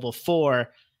production available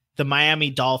for the Miami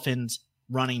Dolphins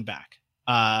running back.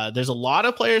 There's a lot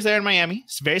of players there in Miami.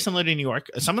 It's very similar to New York.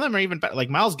 Some of them are even better. Like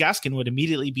Myles Gaskin would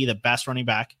immediately be the best running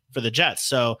back for the Jets.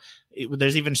 So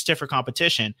there's even stiffer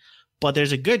competition, but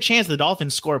there's a good chance the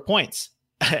Dolphins score points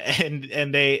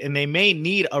and they may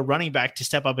need a running back to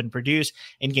step up and produce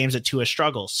in games that Tua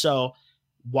struggles. So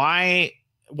why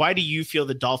do you feel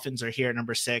the Dolphins are here at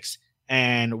number 6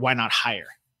 and why not higher?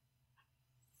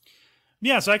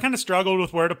 Yeah, so I kind of struggled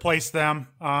with where to place them.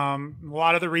 A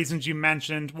lot of the reasons you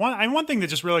mentioned. One thing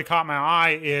that just really caught my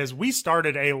eye is we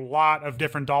started a lot of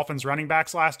different Dolphins running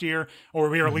backs last year, or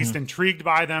we were at least intrigued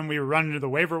by them. We were running to the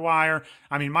waiver wire.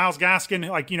 I mean, Myles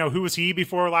Gaskin, who was he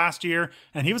before last year?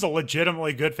 And he was a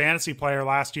legitimately good fantasy player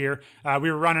last year.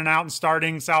 We were running out and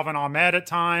starting Salvon Ahmed at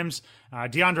times.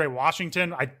 DeAndre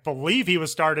Washington, I believe he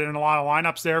was started in a lot of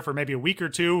lineups there for maybe a week or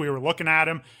two. We were looking at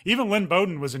him. Even Lynn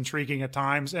Bowden was intriguing at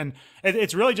times. And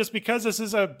it's really just because this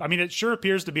is it sure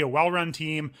appears to be a well-run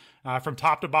team from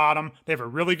top to bottom. They have a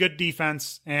really good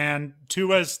defense, and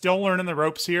Tua's still learning the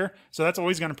ropes here. So that's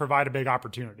always going to provide a big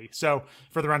opportunity. So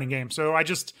for the running game. So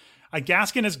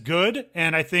Gaskin is good,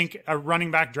 and I think a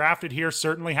running back drafted here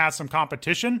certainly has some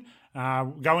competition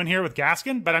going here with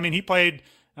Gaskin. But I mean, he played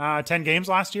 10 games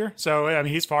last year. So, I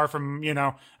mean, he's far from,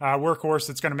 a workhorse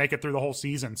that's going to make it through the whole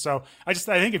season. So I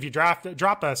think if you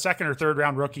drop a second or third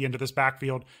round rookie into this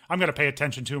backfield, I'm going to pay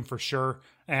attention to him for sure.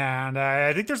 And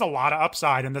I think there's a lot of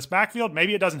upside in this backfield.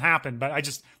 Maybe it doesn't happen, but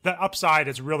the upside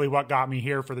is really what got me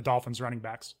here for the Dolphins running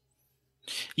backs.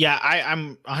 Yeah,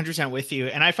 I'm 100% with you.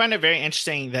 And I find it very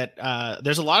interesting that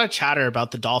there's a lot of chatter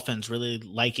about the Dolphins really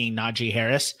liking Najee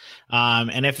Harris.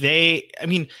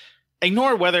 And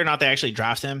ignore whether or not they actually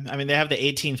draft him. I mean, they have the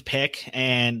 18th pick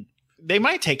and they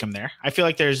might take him there. I feel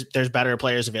like there's better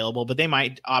players available, but they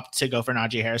might opt to go for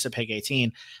Najee Harris at pick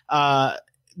 18.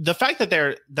 The fact that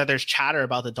there's chatter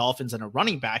about the Dolphins and a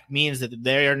running back means that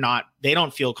they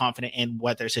don't feel confident in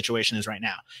what their situation is right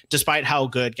now, despite how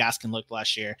good Gaskin looked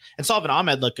last year. And Salvon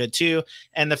Ahmed looked good too.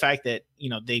 And the fact that,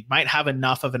 they might have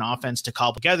enough of an offense to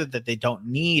cobble together that they don't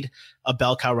need a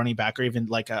bell cow running back or even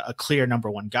like a clear number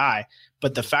one guy.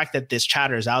 But the fact that this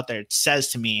chatter is out there, it says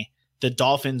to me the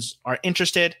Dolphins are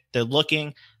interested, they're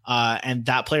looking, and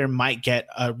that player might get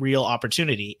a real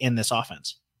opportunity in this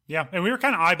offense. Yeah, and we were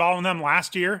kind of eyeballing them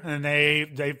last year, and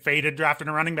they faded drafting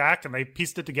a running back, and they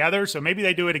pieced it together. So maybe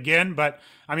they do it again. But,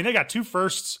 I mean, they got 2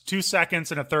 firsts, 2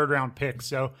 seconds, and a third-round pick.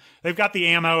 So they've got the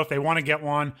ammo. If they want to get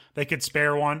one, they could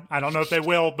spare one. I don't know if they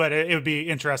will, but it would be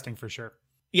interesting for sure.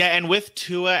 Yeah, and with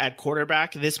Tua at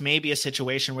quarterback, this may be a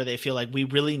situation where they feel like we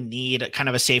really need kind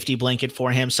of a safety blanket for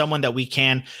him, someone that we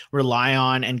can rely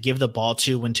on and give the ball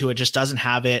to when Tua just doesn't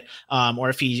have it, or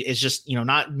if he is just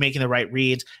not making the right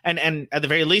reads, and at the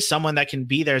very least, someone that can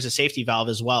be there as a safety valve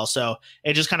as well. So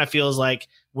it just kind of feels like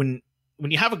when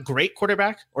you have a great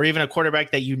quarterback, or even a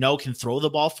quarterback that can throw the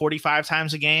ball 45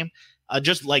 times a game,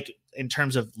 just like in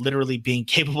terms of literally being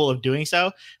capable of doing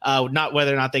so, not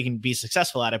whether or not they can be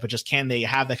successful at it, but just can they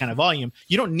have that kind of volume.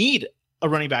 You don't need a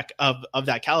running back of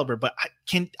that caliber, but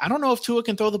I don't know if Tua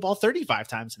can throw the ball 35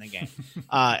 times in a game.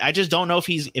 I just don't know if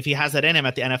he has that in him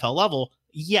at the NFL level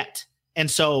yet.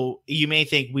 And so you may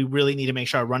think we really need to make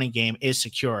sure our running game is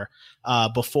secure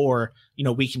before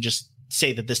we can just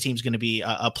say that this team's going to be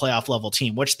a playoff level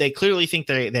team, which they clearly think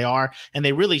they are, and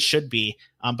they really should be.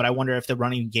 But I wonder if the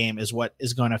running game is what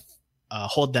is going to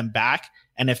hold them back.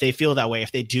 And if they feel that way,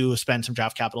 if they do spend some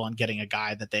draft capital on getting a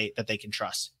guy that they can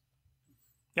trust.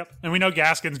 Yep. And we know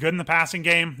Gaskin's good in the passing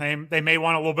game. They may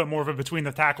want a little bit more of a between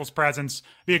the tackles presence,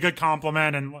 be a good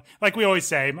complement. And like we always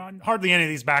say, hardly any of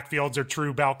these backfields are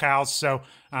true bell cows. So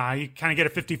you kind of get a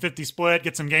 50-50 split,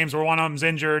 get some games where one of them's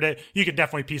injured. You could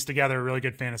definitely piece together a really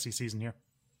good fantasy season here.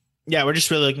 Yeah, we're just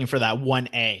really looking for that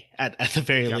 1A at the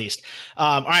very least.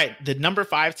 All right, the number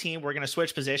 5 team, we're going to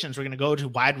switch positions. We're going to go to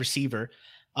wide receiver.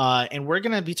 And we're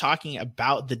going to be talking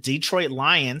about the Detroit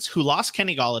Lions, who lost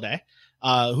Kenny Golladay,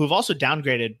 who have also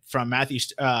downgraded from Matthew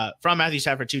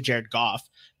Stafford to Jared Goff.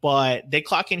 But they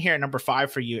clock in here at number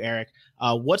 5 for you, Eric.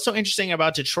 What's so interesting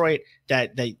about Detroit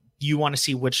that you want to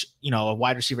see which, a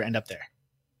wide receiver end up there?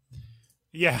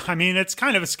 Yeah, I mean, it's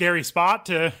kind of a scary spot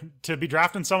to be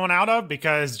drafting someone out of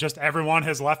because just everyone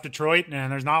has left Detroit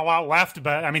and there's not a lot left.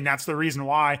 But, I mean, that's the reason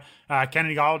why.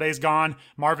 Kennedy Galladay's gone.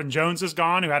 Marvin Jones is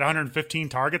gone, who had 115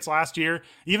 targets last year.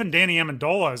 Even Danny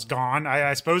Amendola is gone.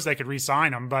 I suppose they could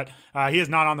re-sign him, but he is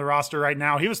not on the roster right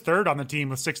now. He was third on the team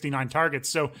with 69 targets.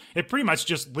 So it pretty much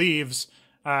just leaves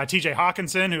TJ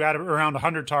Hawkinson, who had around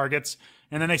 100 targets.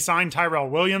 And then they signed Tyrell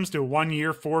Williams to a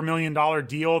 1-year, $4 million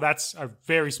deal. That's a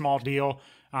very small deal.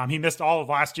 He missed all of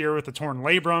last year with a torn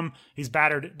labrum. He's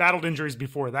battled injuries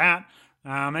before that.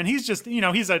 And he's just,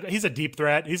 he's a deep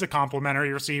threat. He's a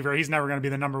complimentary receiver. He's never going to be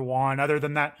the number one, other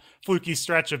than that fluky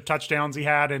stretch of touchdowns he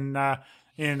had in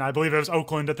I believe it was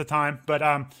Oakland at the time.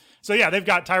 But so yeah, they've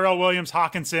got Tyrell Williams,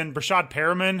 Hawkinson, Brashad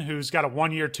Perriman, who's got a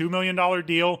 1-year, $2 million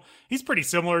deal. He's pretty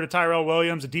similar to Tyrell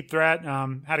Williams, a deep threat.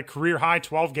 Had a career high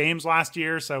 12 games last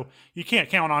year, so you can't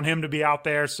count on him to be out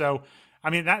there. So I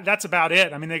mean, that's about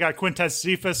it. I mean, they got Quintez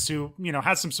Cephas, who,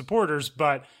 has some supporters,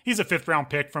 but he's a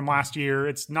 5th-round pick from last year.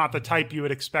 It's not the type you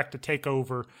would expect to take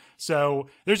over. So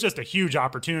there's just a huge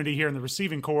opportunity here in the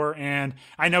receiving core. And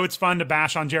I know it's fun to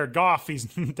bash on Jared Goff. He's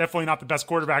definitely not the best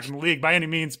quarterback in the league by any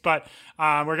means, but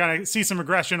we're going to see some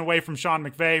regression away from Sean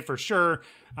McVay for sure.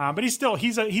 But he's an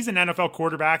NFL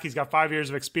quarterback. He's got 5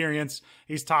 years of experience.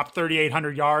 He's topped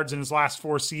 3,800 yards in his last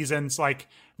 4 seasons. Like,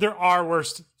 there are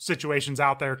worse situations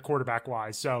out there quarterback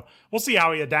wise. So we'll see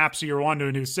how he adapts year one to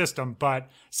a new system, but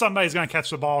somebody's going to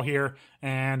catch the ball here.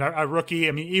 And a rookie,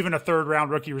 I mean, even a 3rd-round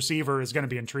rookie receiver is going to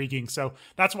be intriguing. So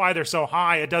that's why they're so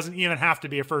high. It doesn't even have to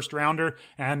be a 1st-rounder,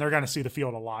 and they're going to see the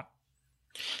field a lot.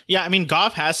 Yeah, I mean,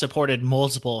 Goff has supported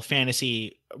multiple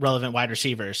fantasy relevant wide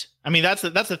receivers. I mean, that's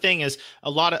the thing is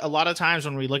a lot of times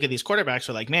when we look at these quarterbacks,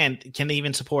 we're like, man, can they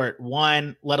even support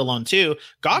 1, let alone 2?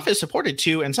 Goff has supported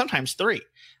 2 and sometimes 3.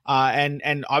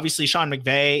 And obviously Sean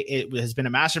McVay has been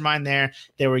a mastermind there.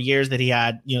 There were years that he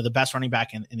had, the best running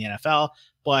back in the NFL,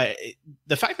 but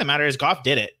the fact of the matter is Goff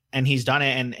did it and he's done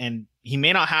it. And he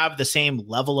may not have the same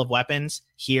level of weapons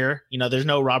here. There's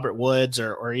no Robert Woods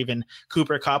or even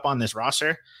Cooper Kupp on this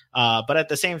roster. But at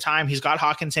the same time, he's got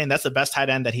Hawkinson. That's the best tight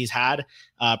end that he's had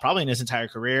probably in his entire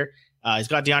career. He's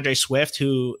got DeAndre Swift,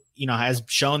 who, has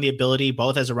shown the ability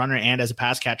both as a runner and as a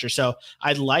pass catcher. So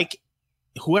I'd like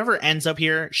whoever ends up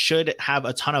here should have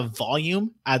a ton of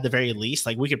volume at the very least.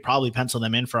 Like, we could probably pencil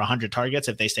them in for 100 targets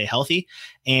if they stay healthy.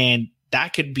 And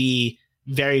that could be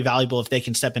very valuable if they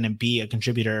can step in and be a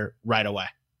contributor right away.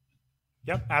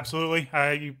 Yep, absolutely.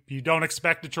 You don't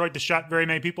expect Detroit to shut very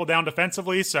many people down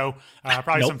defensively, so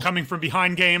probably some coming from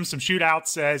behind games, some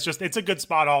shootouts. It's a good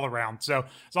spot all around. So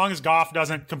as long as Goff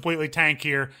doesn't completely tank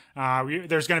here,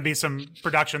 there's going to be some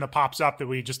production that pops up that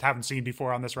we just haven't seen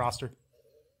before on this roster.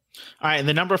 All right,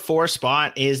 the number 4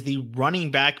 spot is the running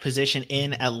back position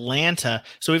in Atlanta.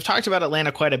 So we've talked about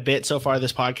Atlanta quite a bit so far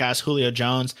this podcast. Julio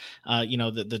Jones,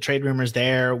 the trade rumors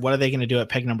there. What are they going to do at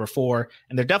pick number 4?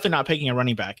 And they're definitely not picking a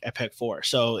running back at pick 4.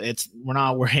 So we're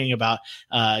not worrying about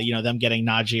them getting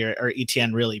Najee or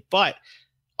Etienne really. But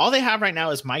all they have right now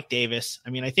is Mike Davis.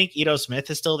 I mean, I think Ito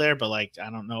Smith is still there, but I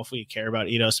don't know if we care about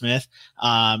Ito Smith.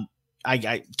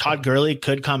 Todd Gurley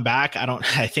could come back.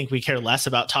 I think we care less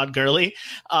about Todd Gurley.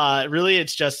 Really,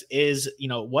 it's just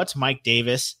what's Mike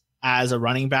Davis as a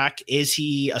running back? Is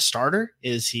he a starter?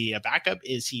 Is he a backup?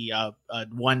 Is he a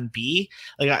 1B?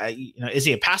 Is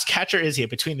he a pass catcher? Is he a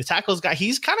between the tackles guy?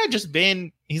 He's kind of just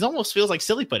he's almost feels like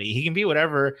silly putty. He can be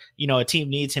whatever, a team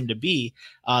needs him to be.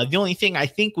 The only thing I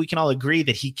think we can all agree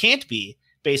that he can't be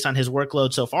based on his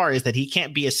workload so far is that he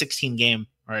can't be a 16 game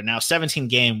or now 17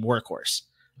 game workhorse.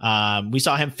 We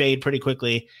saw him fade pretty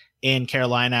quickly in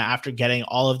Carolina after getting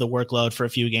all of the workload for a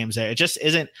few games there. It just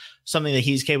isn't something that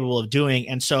he's capable of doing.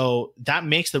 And so that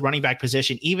makes the running back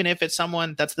position, even if it's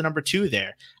someone that's the number 2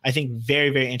 there, I think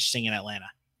very, very interesting in Atlanta.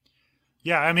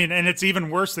 Yeah, I mean, and it's even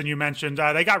worse than you mentioned.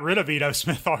 They got rid of Ito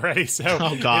Smith already. So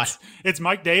oh, God. It's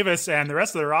Mike Davis, and the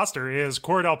rest of the roster is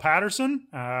Cordell Patterson,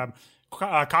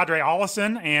 Kadre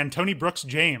Allison, and Tony Brooks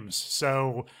James.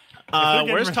 So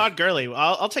where's Todd Gurley?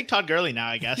 I'll take Todd Gurley now,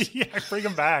 I guess. Yeah, bring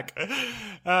him back.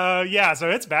 So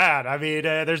it's bad. I mean,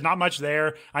 there's not much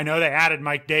there. I know they added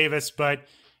Mike Davis, but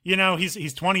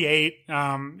he's 28.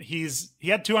 He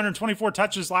had 224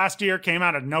 touches last year, came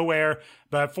out of nowhere,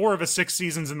 but 4 of his 6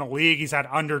 seasons in the league, he's had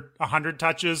under 100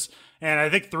 touches. And I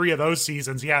think 3 of those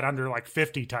seasons he had under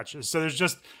 50 touches. So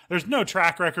there's no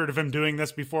track record of him doing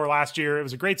this before last year. It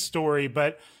was a great story,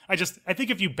 but I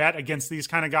think if you bet against these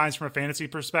kind of guys from a fantasy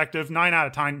perspective, 9 out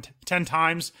of 10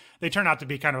 times, they turn out to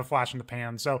be kind of a flash in the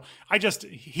pan. So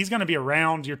he's going to be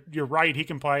around. You're right. He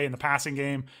can play in the passing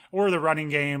game or the running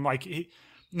game.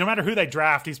 no matter who they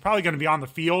draft, he's probably going to be on the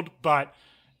field, but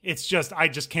I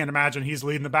just can't imagine he's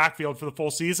leading the backfield for the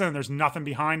full season and there's nothing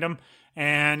behind him.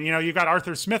 And, you've got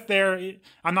Arthur Smith there.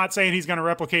 I'm not saying he's going to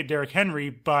replicate Derrick Henry,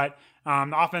 but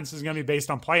the offense is going to be based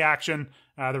on play action.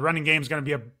 The running game is going to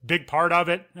be a big part of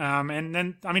it. And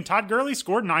then, Todd Gurley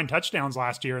scored 9 touchdowns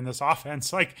last year in this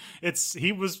offense.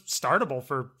 He was startable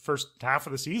for first half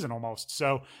of the season almost.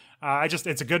 So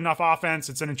it's a good enough offense.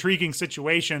 It's an intriguing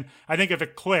situation. I think if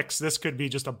it clicks, this could be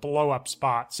just a blow up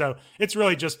spot. So it's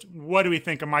really just, what do we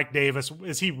think of Mike Davis?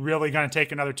 Is he really going to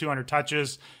take another 200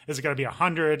 touches? Is it going to be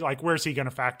 100? Where's he going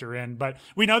to factor in? But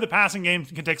we know the passing game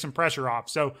can take some pressure off.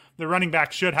 So the running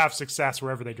back should have success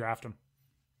wherever they draft him.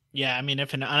 Yeah,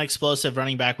 if an unexplosive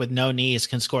running back with no knees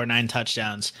can score 9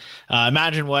 touchdowns,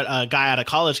 imagine what a guy out of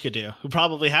college could do, who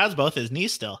probably has both his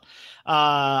knees still.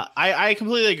 I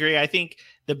completely agree. I think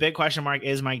the big question mark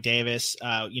is Mike Davis.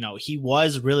 He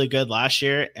was really good last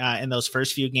year in those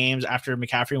first few games after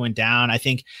McCaffrey went down. I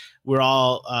think we're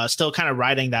all still kind of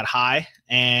riding that high.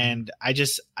 And I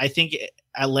think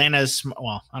Atlanta's,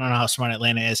 well, I don't know how smart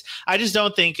Atlanta is. I just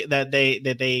don't think that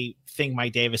they think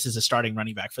Mike Davis is a starting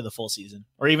running back for the full season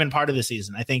or even part of the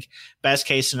season. I think best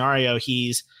case scenario,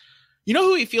 he's,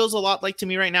 who he feels a lot like to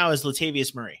me right now is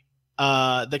Latavius Murray.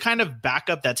 The kind of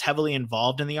backup that's heavily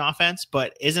involved in the offense,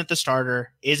 but isn't the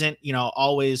starter, isn't,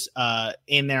 always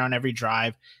in there on every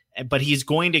drive, but he's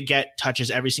going to get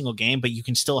touches every single game, but you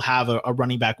can still have a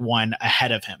running back one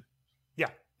ahead of him. Yeah.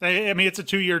 It's a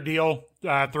 2-year deal,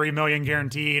 $3 million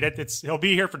guaranteed. He'll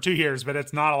be here for 2 years, but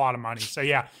it's not a lot of money. So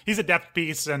yeah, he's a depth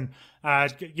piece, and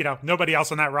nobody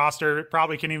else on that roster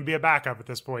probably can even be a backup at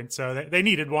this point. So they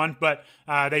needed one, but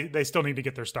they still need to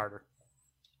get their starter.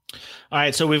 All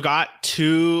right, so we've got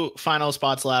 2 final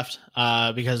spots left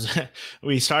because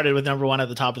we started with number 1 at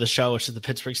the top of the show, which is the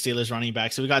Pittsburgh Steelers running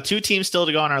back. So we got 2 teams still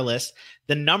to go on our list.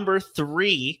 The number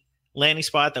 3 landing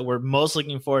spot that we're most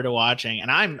looking forward to watching,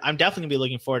 and I'm definitely gonna be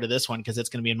looking forward to this one because it's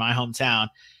gonna be in my hometown.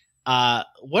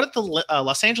 What did the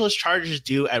Los Angeles Chargers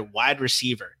do at wide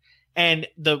receiver? And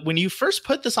when you first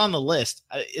put this on the list,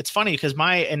 it's funny because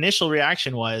my initial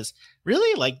reaction was,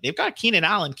 really? They've got Keenan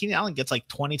Allen. Keenan Allen gets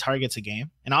 20 targets a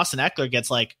game, and Austin Eckler gets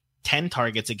 10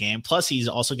 targets a game. Plus, he's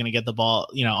also going to get the ball,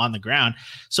 on the ground.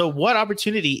 So, what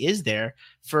opportunity is there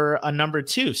for a number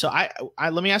 2? So, I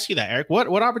let me ask you that, Eric.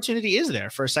 What opportunity is there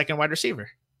for a second wide receiver?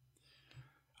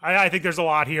 I think there's a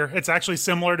lot here. It's actually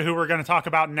similar to who we're going to talk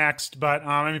about next, but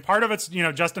part of it's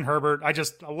Justin Herbert. I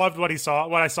loved what I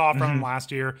saw from him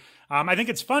last year. I think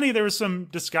it's funny. There was some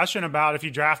discussion about if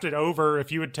you drafted over,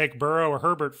 if you would take Burrow or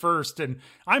Herbert first, and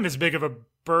I'm as big of a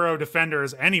Burrow defender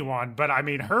as anyone. But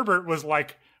Herbert was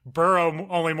like Burrow,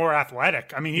 only more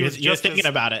athletic. He was just thinking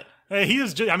about it. He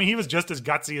was just as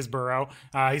gutsy as Burrow.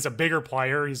 He's a bigger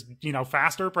player. He's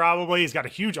faster probably. He's got a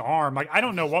huge arm. I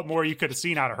don't know what more you could have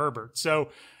seen out of Herbert. So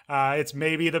it's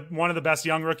maybe one of the best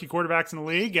young rookie quarterbacks in the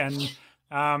league, and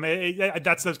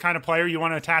that's the kind of player you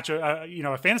want to attach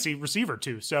a fantasy receiver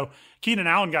to. So Keenan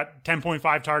Allen got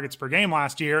 10.5 targets per game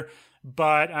last year,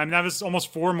 but that was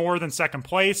almost 4 more than second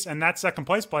place, and that second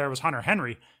place player was Hunter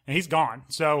Henry, and he's gone.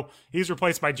 So he's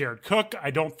replaced by Jared Cook. I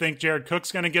don't think Jared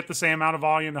Cook's going to get the same amount of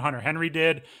volume that Hunter Henry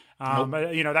did. Nope.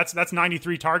 That's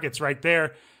 93 targets right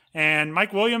there. And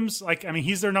Mike Williams,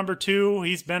 he's their number 2.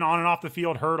 He's been on and off the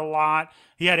field, hurt a lot.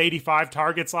 He had 85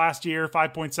 targets last year,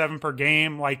 5.7 per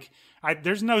game.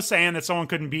 There's no saying that someone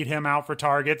couldn't beat him out for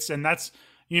targets, and that's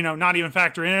not even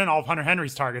factoring in all of Hunter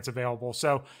Henry's targets available.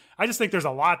 So I just think there's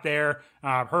a lot there.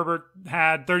 Herbert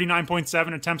had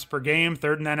 39.7 attempts per game,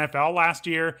 3rd in the NFL last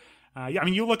year.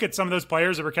 You look at some of those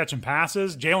players that were catching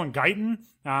passes. Jalen Guyton,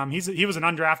 he was an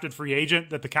undrafted free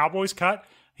agent that the Cowboys cut.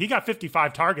 He got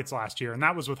 55 targets last year, and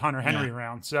that was with Hunter Henry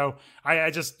around. So I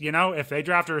just, if they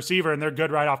draft a receiver and they're good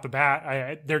right off the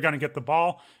bat, they're going to get the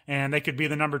ball, and they could be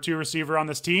the number 2 receiver on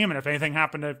this team. And if anything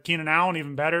happened to Keenan Allen,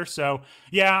 even better. So,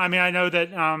 yeah, I know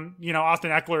that,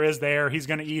 Austin Eckler is there. He's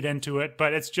going to eat into it,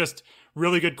 but it's just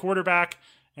really good quarterback,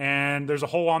 and there's a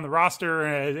hole on the roster.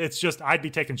 It's just, I'd be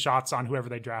taking shots on whoever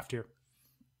they draft here.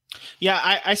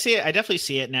 Yeah, I see it. I definitely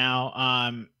see it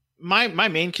now. My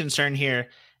main concern here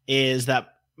is that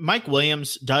Mike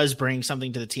Williams does bring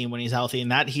something to the team when he's healthy,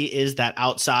 and that he is that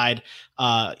outside,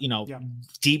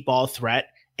 deep ball threat.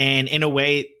 And in a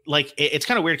way, it's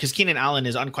kind of weird because Keenan Allen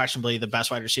is unquestionably the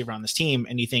best wide receiver on this team.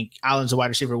 And you think Allen's a wide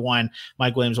receiver 1,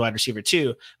 Mike Williams a wide receiver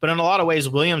 2. But in a lot of ways,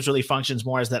 Williams really functions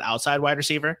more as that outside wide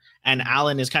receiver. And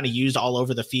Allen is kind of used all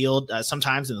over the field,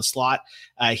 sometimes in the slot.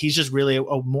 He's just really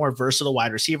a more versatile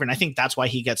wide receiver. And I think that's why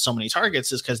he gets so many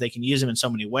targets, is because they can use him in so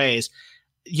many ways.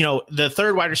 The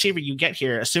third wide receiver you get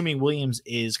here, assuming Williams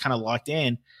is kind of locked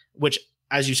in, which,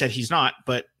 as you said, he's not,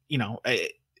 but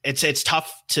it's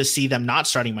tough to see them not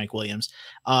starting Mike Williams.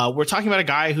 We're talking about a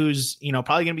guy who's,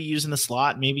 probably going to be used in the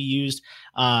slot, maybe used,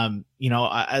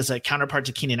 as a counterpart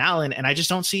to Keenan Allen. And I just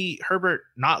don't see Herbert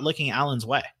not looking Allen's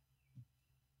way.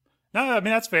 No, I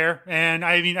mean, that's fair. And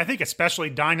I think especially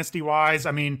dynasty wise,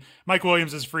 Mike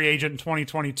Williams is free agent in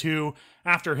 2022.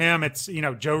 After him, it's,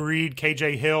 Joe Reed,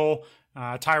 KJ Hill,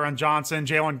 Tyron Johnson,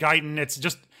 Jalen Guyton. It's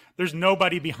just, there's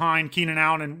nobody behind Keenan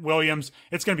Allen and Williams.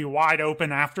 It's going to be wide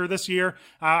open after this year.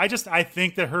 I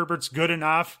think that Herbert's good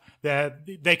enough that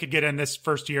they could get in this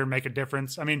first year and make a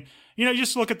difference. You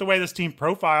just look at the way this team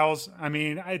profiles.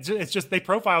 It's just they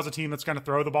profile as a team that's going to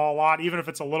throw the ball a lot, even if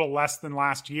it's a little less than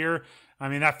last year.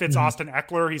 That fits Austin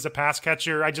Eckler. He's a pass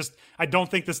catcher. I don't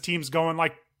think this team's going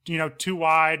like, too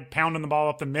wide, pounding the ball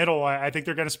up the middle. I think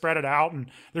they're going to spread it out, and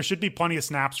there should be plenty of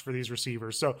snaps for these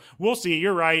receivers. So we'll see.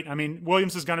 You're right.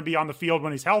 Williams is going to be on the field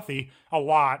when he's healthy a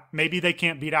lot. Maybe they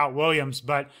can't beat out Williams,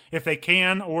 but if they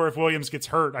can, or if Williams gets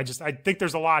hurt, I think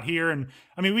there's a lot here. And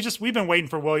we've been waiting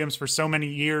for Williams for so many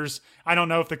years. I don't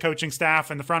know if the coaching staff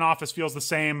and the front office feels the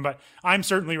same, but I'm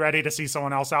certainly ready to see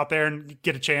someone else out there and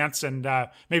get a chance. And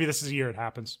maybe this is a year it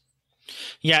happens.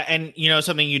 Yeah. And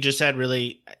something you just said,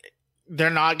 really, they're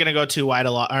not going to go too wide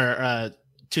a lot, or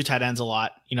two tight ends a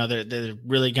lot. They're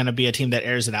really going to be a team that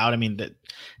airs it out.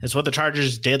 That's what the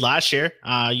Chargers did last year.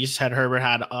 You said Herbert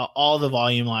had all the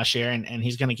volume last year, and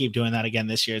he's going to keep doing that again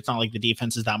this year. It's not like the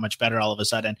defense is that much better all of a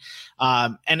sudden.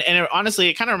 Honestly,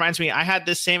 it kind of reminds me, I had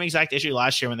this same exact issue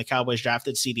last year when the Cowboys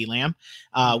drafted CeeDee Lamb,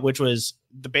 which was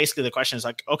basically the question is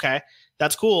like, okay,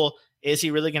 that's cool. Is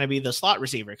he really going to be the slot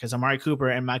receiver? Because Amari Cooper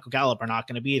and Michael Gallup are not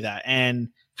going to be that. And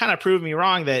kind of proved me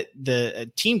wrong that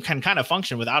the team can kind of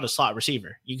function without a slot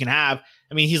receiver. You can have,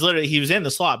 he was in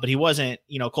the slot, but he wasn't,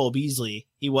 Cole Beasley.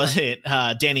 He wasn't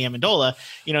Danny Amendola.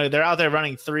 They're out there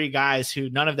running three guys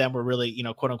who none of them were really,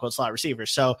 quote unquote slot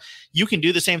receivers. So you can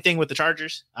do the same thing with the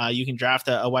Chargers. You can draft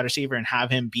a wide receiver and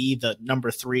have him be the number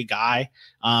 3 guy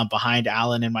behind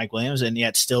Allen and Mike Williams, and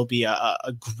yet still be a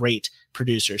great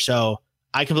producer. So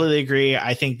I completely agree.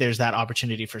 I think there's that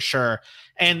opportunity for sure.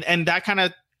 And that kind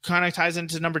of ties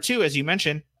into number 2, as you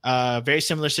mentioned, very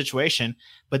similar situation,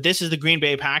 but this is the Green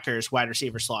Bay Packers wide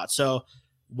receiver slot. So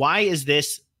why is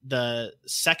this the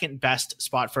second best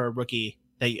spot for a rookie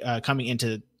that coming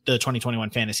into the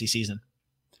 2021 fantasy season?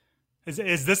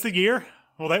 Is this the year?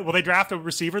 Will they draft a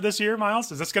receiver this year,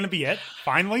 Miles? Is this going to be it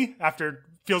finally after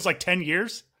feels like 10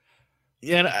 years?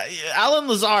 Yeah, Allen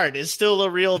Lazard is still a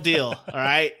real deal. All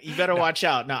right, you better watch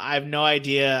out. No, I have no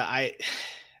idea.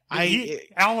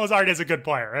 Allen Lazard is a good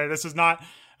player. Right? This is not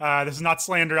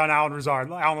slander on Allen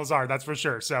Lazard, that's for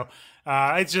sure. So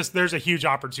it's just there's a huge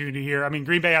opportunity here.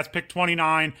 Green Bay has pick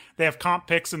 29. They have comp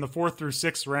picks in the 4th through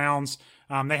 6th rounds.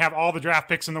 They have all the draft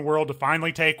picks in the world to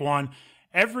finally take one.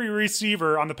 Every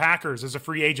receiver on the Packers is a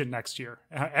free agent next year.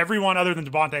 Everyone other than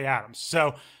Devontae Adams.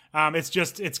 So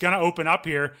it's going to open up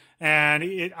here.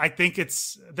 And I think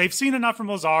they've seen enough from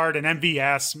Lazard and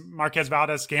MVS, Marquez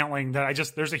Valdez-Scantling,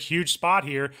 that there's a huge spot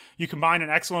here. You combine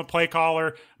an excellent play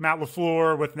caller, Matt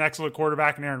LaFleur, with an excellent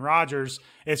quarterback in Aaron Rodgers.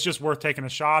 It's just worth taking a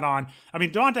shot on.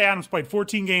 Devontae Adams played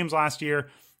 14 games last year.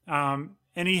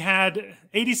 And he had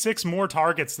 86 more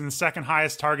targets than the second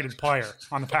highest targeted player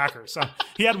on the Packers. So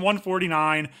he had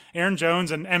 149. Aaron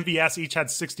Jones and MVS each had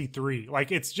 63.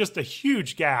 It's just a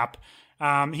huge gap.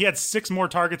 He had 6 more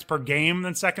targets per game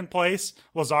than second place.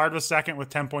 Lazard was second with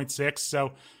 10.6.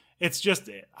 So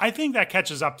I think that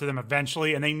catches up to them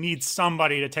eventually, and they need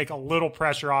somebody to take a little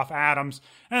pressure off Adams.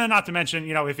 And then not to mention,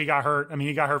 if he got hurt,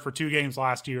 he got hurt for 2 games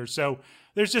last year. So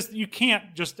you can't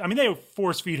they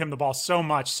force feed him the ball so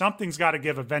much. Something's got to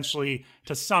give eventually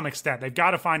to some extent. They've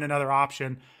got to find another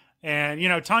option. And,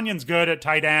 Tunion's good at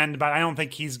tight end, but I don't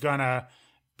think he's going to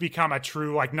become a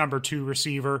true number 2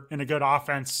 receiver in a good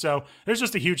offense. So there's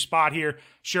just a huge spot here.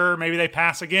 Sure, maybe they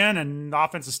pass again and the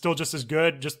offense is still just as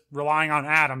good, just relying on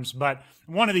Adams. But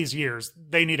one of these years,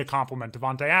 they need a complement to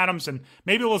Devontae Adams, and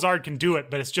maybe Lazard can do it,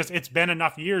 but it's been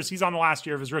enough years. He's on the last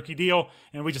year of his rookie deal,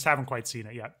 and we just haven't quite seen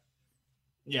it yet.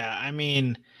 Yeah,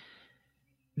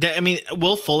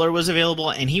 Will Fuller was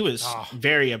available, and he was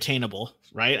very obtainable,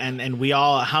 right? And we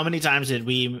all, how many times did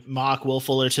we mock Will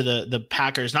Fuller to the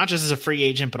Packers, not just as a free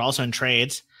agent, but also in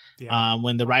trades,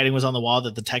 when the writing was on the wall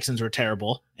that the Texans were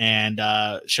terrible and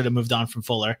should have moved on from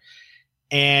Fuller.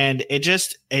 And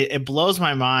it blows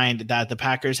my mind that the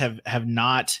Packers have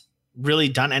not really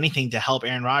done anything to help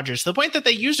Aaron Rodgers, to the point that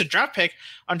they used a draft pick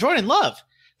on Jordan Love.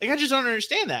 I just don't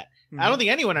understand that. Mm-hmm. I don't think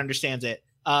anyone understands it.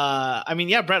 I mean,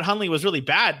 yeah, Brett Hundley was really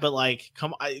bad, but like,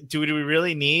 do we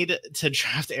really need to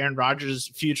draft Aaron Rodgers'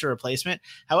 future replacement?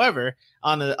 However,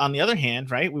 on the other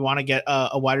hand, right, we want to get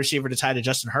a wide receiver to tie to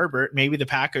Justin Herbert. Maybe the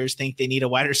Packers think they need a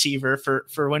wide receiver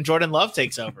for when Jordan Love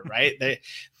takes over, right?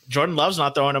 Jordan Love's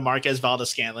not throwing to Marquez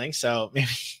Valdes-Scantling, so maybe.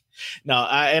 No,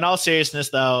 in all seriousness,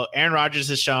 though, Aaron Rodgers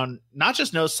has shown not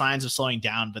just no signs of slowing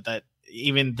down, but that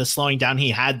even the slowing down he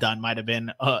had done might have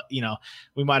been,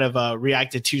 we might have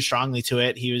reacted too strongly to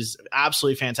it. He was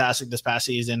absolutely fantastic this past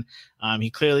season.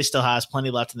 He clearly still has plenty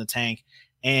left in the tank.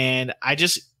 And I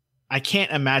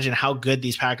can't imagine how good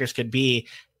these Packers could be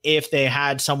if they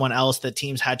had someone else that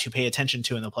teams had to pay attention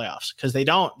to in the playoffs, because they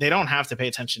don't have to pay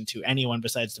attention to anyone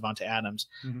besides Davante Adams.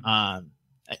 Mm-hmm.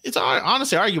 It's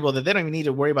honestly arguable that they don't even need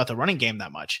to worry about the running game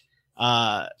that much.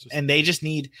 And they just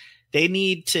need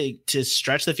to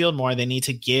stretch the field more. They need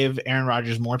to give Aaron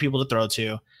Rodgers more people to throw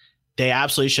to. They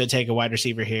absolutely should take a wide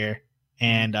receiver here.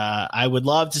 And I would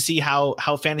love to see how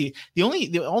fantasy. The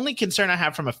only concern I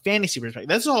have from a fantasy perspective,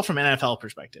 this is all from an NFL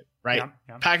perspective, right?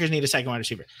 Yeah. Packers need a second wide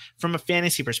receiver. From a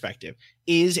fantasy perspective,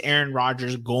 is Aaron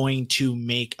Rodgers going to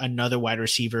make another wide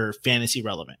receiver fantasy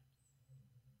relevant?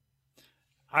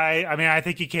 I mean, I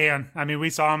think he can. I mean, we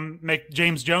saw him make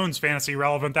James Jones fantasy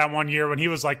relevant that one year when he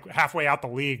was like halfway out the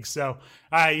league. So,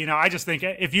 I just think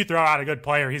if you throw out a good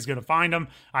player, he's going to find him.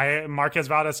 Marquez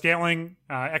Valdes-Scantling,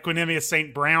 Equanimeous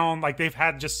St. Brown, like they've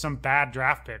had just some bad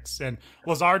draft picks. And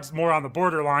Lazard's more on the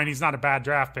borderline. He's not a bad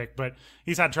draft pick, but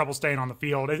he's had trouble staying on the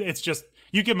field. It's just,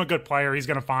 you give him a good player, he's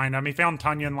going to find him. He found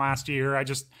Tunyon last year.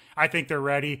 I think they're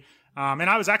ready. And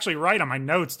I was actually right on my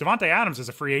notes. Davante Adams is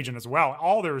a free agent as well.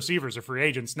 All their receivers are free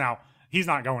agents. Now, he's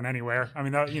not going anywhere. I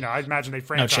mean, I imagine they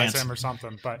franchise him or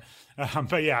something. But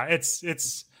yeah,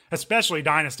 it's especially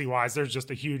dynasty-wise, there's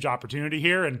just a huge opportunity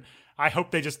here. And I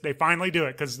hope they finally do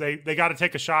it, because they got to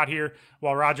take a shot here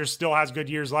while Rodgers still has good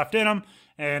years left in him.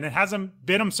 And it hasn't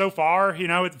been them so far.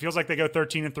 It feels like they go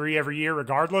 13-3 every year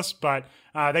regardless. But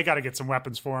they got to get some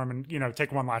weapons for him and,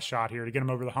 take one last shot here to get him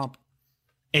over the hump.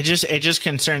 It just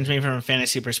concerns me from a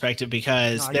fantasy perspective,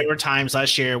 because there were times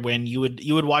last year when you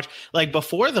would watch, like,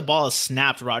 before the ball is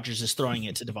snapped, Rodgers is throwing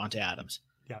it to Davante Adams.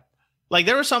 Yeah. Like,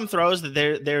 there were some throws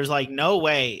that there's like no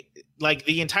way, like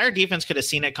the entire defense could have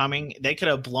seen it coming. They could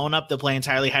have blown up the play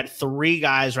entirely, had three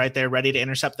guys right there ready to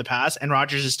intercept the pass, and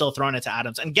Rodgers is still throwing it to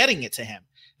Adams and getting it to him.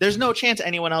 There's no chance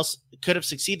anyone else could have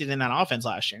succeeded in that offense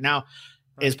last year. Now,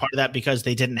 is part of that because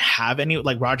they didn't have any,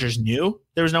 like Rodgers knew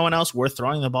there was no one else worth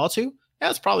throwing the ball to? Yeah,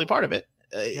 that's probably part of it.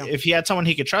 If he had someone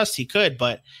he could trust, he could.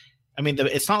 But, I mean,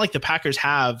 it's not like the Packers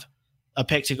have a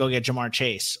pick to go get Jamar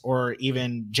Chase or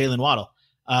even Jalen Waddle,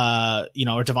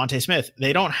 or Devontae Smith.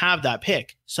 They don't have that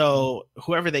pick. So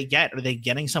whoever they get, are they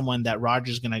getting someone that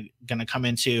Rodgers gonna come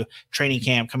into training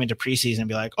camp, come into preseason and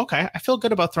be like, okay, I feel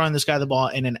good about throwing this guy the ball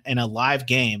in a live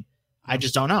game? I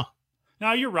just don't know.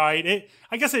 No, you're right.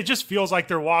 I guess it just feels like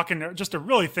they're walking just a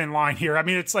really thin line here. I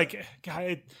mean, it's like,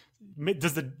 God,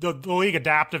 does the league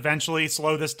adapt eventually,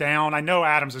 slow this down? I know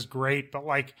Adams is great, but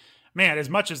like, man, as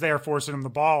much as they are forcing him the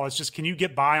ball, it's just, can you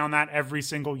get by on that every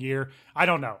single year? I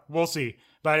don't know. We'll see.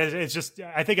 But it's just,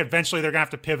 I think eventually they're going to have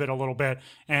to pivot a little bit,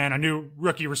 and a new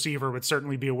rookie receiver would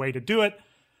certainly be a way to do it.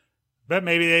 But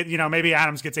maybe maybe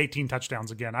Adams gets 18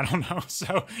 touchdowns again. I don't know.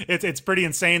 So it's pretty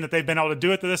insane that they've been able to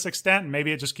do it to this extent, and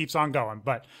maybe it just keeps on going.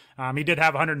 But he did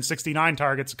have 169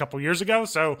 targets a couple years ago,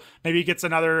 so maybe he gets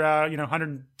another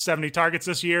 170 targets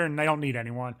this year, and they don't need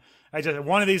anyone.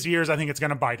 One of these years, I think it's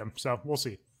going to bite them. So we'll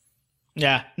see.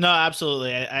 Yeah, no,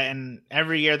 absolutely. And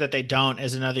every year that they don't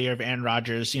is another year of Aaron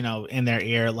Rodgers, in their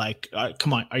ear. Like,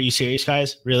 come on, are you serious,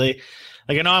 guys? Really?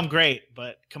 Like, I know I'm great,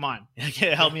 but come on,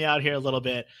 help me out here a little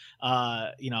bit.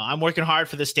 I'm working hard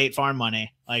for the State Farm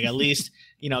money. Like, at least,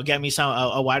 get me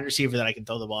a wide receiver that I can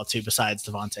throw the ball to besides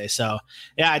Devontae. So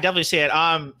yeah, I definitely see it.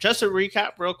 Just to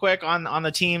recap real quick on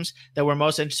the teams that we're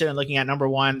most interested in looking at. Number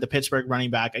one, the Pittsburgh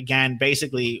running back. Again,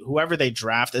 basically whoever they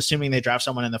draft, assuming they draft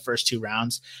someone in the first two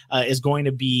rounds, is going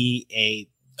to be a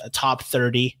top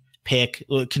 30 pick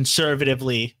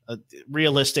conservatively,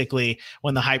 realistically,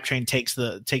 when the hype train takes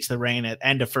the reign at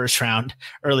end of first round,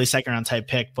 early second round type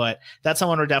pick. But that's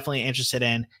someone we're definitely interested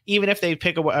in. Even if they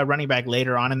pick a running back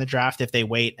later on in the draft, if they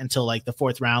wait until like the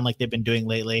fourth round, like they've been doing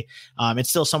lately,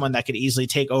 it's still someone that could easily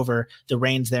take over the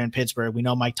reins there in Pittsburgh. We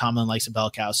know Mike Tomlin likes a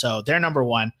bell cow, so they're number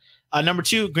one. Number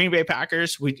two, Green Bay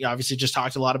Packers. We obviously just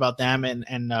talked a lot about them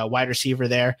and wide receiver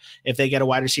there. If they get a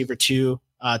wide receiver two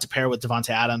to pair with Davante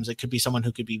Adams, it could be someone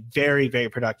who could be very, very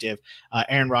productive.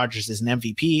 Aaron Rodgers is an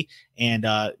MVP, and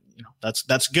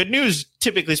that's good news,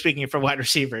 typically speaking, for wide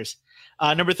receivers.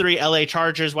 Number three, LA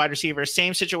Chargers wide receiver.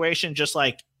 Same situation, just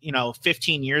like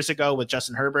 15 years ago with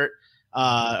Justin Herbert.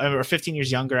 or 15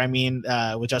 years younger, I mean,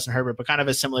 with Justin Herbert, but kind of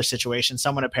a similar situation,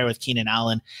 someone to pair with Keenan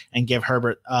Allen and give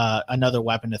Herbert another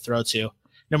weapon to throw to.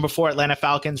 Number 4, Atlanta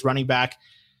Falcons, running back.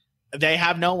 They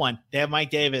have no one. They have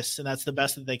Mike Davis, and that's the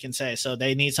best that they can say. So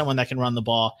they need someone that can run the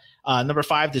ball. Number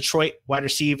 5, Detroit, wide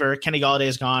receiver. Kenny Golladay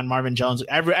is gone. Marvin Jones.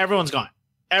 Everyone's gone.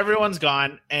 Everyone's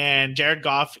gone. And Jared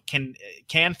Goff can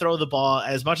throw the ball.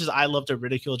 As much as I love to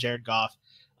ridicule Jared Goff,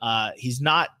 he's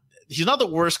not the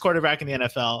worst quarterback in the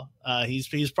NFL.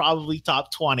 He's probably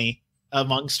top 20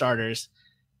 among starters,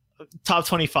 top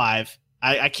 25.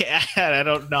 I can't. I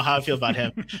don't know how I feel about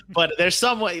him, but there's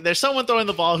someone throwing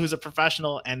the ball who's a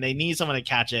professional, and they need someone to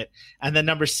catch it. And then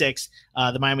number 6,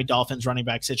 the Miami Dolphins running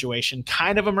back situation,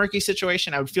 kind of a murky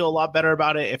situation. I would feel a lot better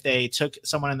about it if they took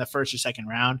someone in the first or second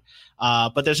round.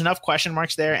 But there's enough question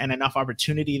marks there and enough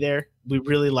opportunity there. We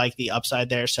really like the upside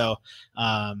there, so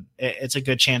it's a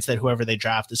good chance that whoever they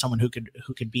draft is someone who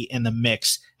could be in the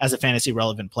mix as a fantasy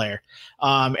relevant player.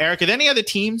 Eric, are there any other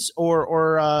teams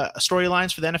or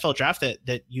storylines for the NFL draft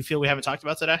that you feel we haven't talked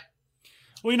about today?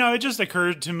 Well, it just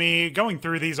occurred to me going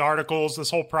through these articles, this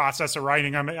whole process of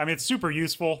writing them. I mean, it's super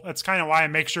useful. That's kind of why I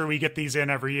make sure we get these in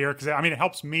every year, because it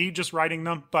helps me just writing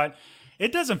them, but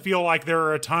it doesn't feel like there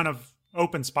are a ton of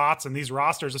open spots in these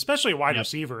rosters, especially a wide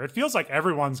receiver. It feels like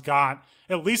everyone's got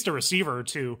at least a receiver or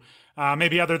two,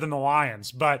 maybe other than the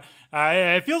Lions. But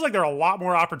it feels like there are a lot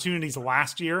more opportunities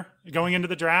last year going into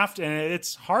the draft, and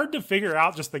it's hard to figure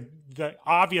out just the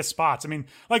obvious spots. I mean,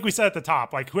 like we said at the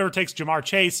top, like whoever takes Jamar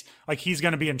Chase, like he's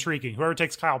going to be intriguing. Whoever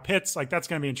takes Kyle Pitts, like that's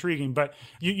going to be intriguing. But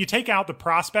you take out the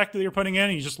prospect that you're putting in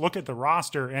and you just look at the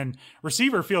roster, and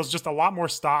receiver feels just a lot more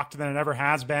stocked than it ever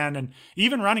has been. And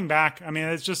even running back, I mean,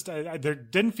 it's just there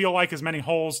didn't feel like as many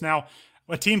holes. Now,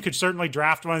 a team could certainly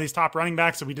draft one of these top running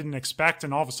backs that we didn't expect,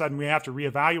 and all of a sudden we have to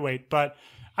reevaluate. But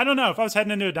I don't know. If I was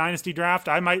heading into a dynasty draft,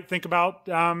 I might think about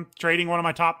trading one of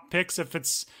my top picks if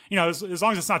it's, as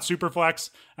long as it's not super flex.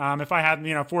 If I had,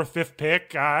 4th, 5th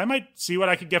pick, I might see what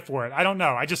I could get for it. I don't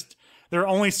know. There are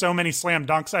only so many slam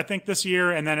dunks, I think, this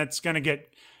year, and then it's going to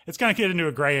get into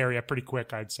a gray area pretty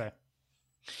quick, I'd say.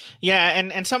 Yeah,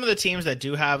 and some of the teams that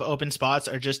do have open spots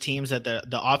are just teams that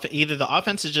either the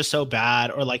offense is just so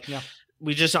bad, or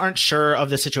we just aren't sure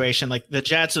of the situation. Like the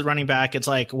Jets, the running back, it's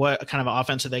like, what kind of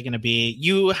offense are they going to be?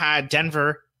 You had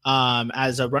Denver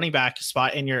as a running back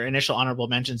spot in your initial honorable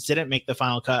mentions, didn't make the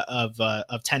final cut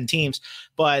of 10 teams,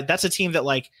 but that's a team that,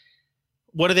 like,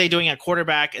 what are they doing at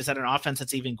quarterback? Is that an offense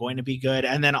that's even going to be good?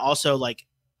 And then also, like,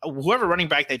 whoever running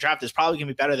back they draft is probably going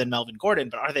to be better than Melvin Gordon,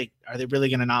 but are they really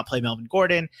going to not play Melvin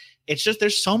Gordon? It's just,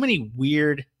 there's so many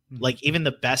weird, like, even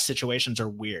the best situations are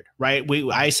weird, right?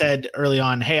 I said early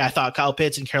on, hey, I thought Kyle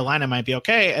Pitts in Carolina might be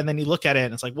okay. And then you look at it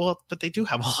and it's like, well, but they do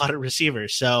have a lot of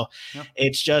receivers. So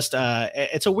it's just,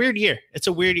 it's a weird year. It's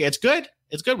a weird year. It's good.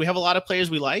 It's good. We have a lot of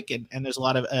players we like, and there's a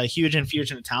lot of huge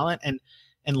infusion of talent.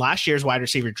 And last year's wide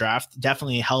receiver draft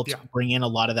definitely helped bring in a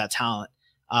lot of that talent.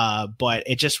 But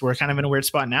we're kind of in a weird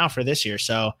spot now for this year.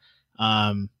 So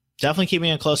definitely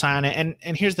keeping a close eye on it.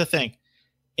 And here's the thing.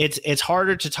 It's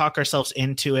harder to talk ourselves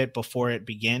into it before it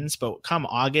begins, but come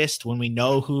August, when we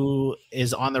know who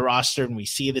is on the roster and we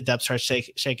see the depth chart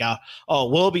shake out,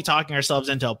 we'll be talking ourselves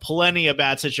into plenty of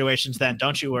bad situations then.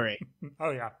 Don't you worry.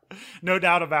 Oh yeah, no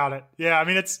doubt about it. Yeah, I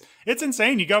mean, it's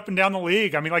insane. You go up and down the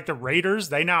league. I mean, like the Raiders,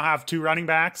 they now have 2 running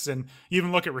backs, and you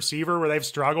even look at receiver where they've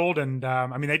struggled. And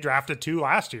they drafted 2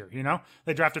 last year.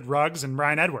 They drafted Ruggs and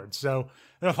Bryan Edwards. So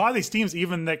a lot of these teams,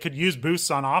 even that could use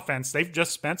boosts on offense, they've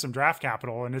just spent some draft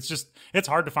capital, and it's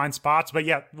hard to find spots. But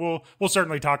yeah, we'll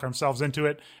certainly talk ourselves into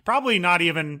it. Probably not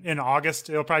even in August.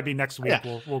 It'll probably be next week.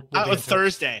 Yeah. We'll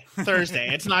Thursday.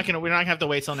 It's not gonna. We're not gonna have to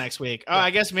wait till next week. I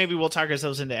guess maybe we'll talk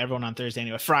ourselves into everyone on Thursday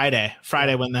anyway.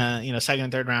 Friday when the second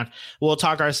and third round, we'll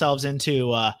talk ourselves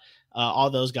into all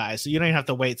those guys. So you don't even have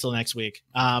to wait till next week.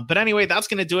 But anyway, that's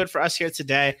going to do it for us here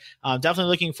today. Definitely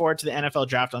looking forward to the NFL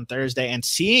draft on Thursday and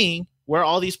seeing where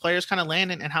all these players kind of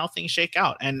land and how things shake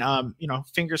out. And,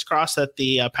 fingers crossed that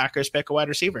the Packers pick a wide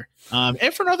receiver.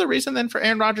 If for no other reason than for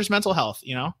Aaron Rodgers' mental health,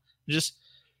 just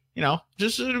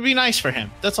it'd be nice for him.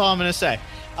 That's all I'm going to say.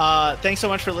 Thanks so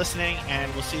much for listening,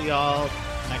 and we'll see y'all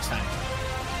next time.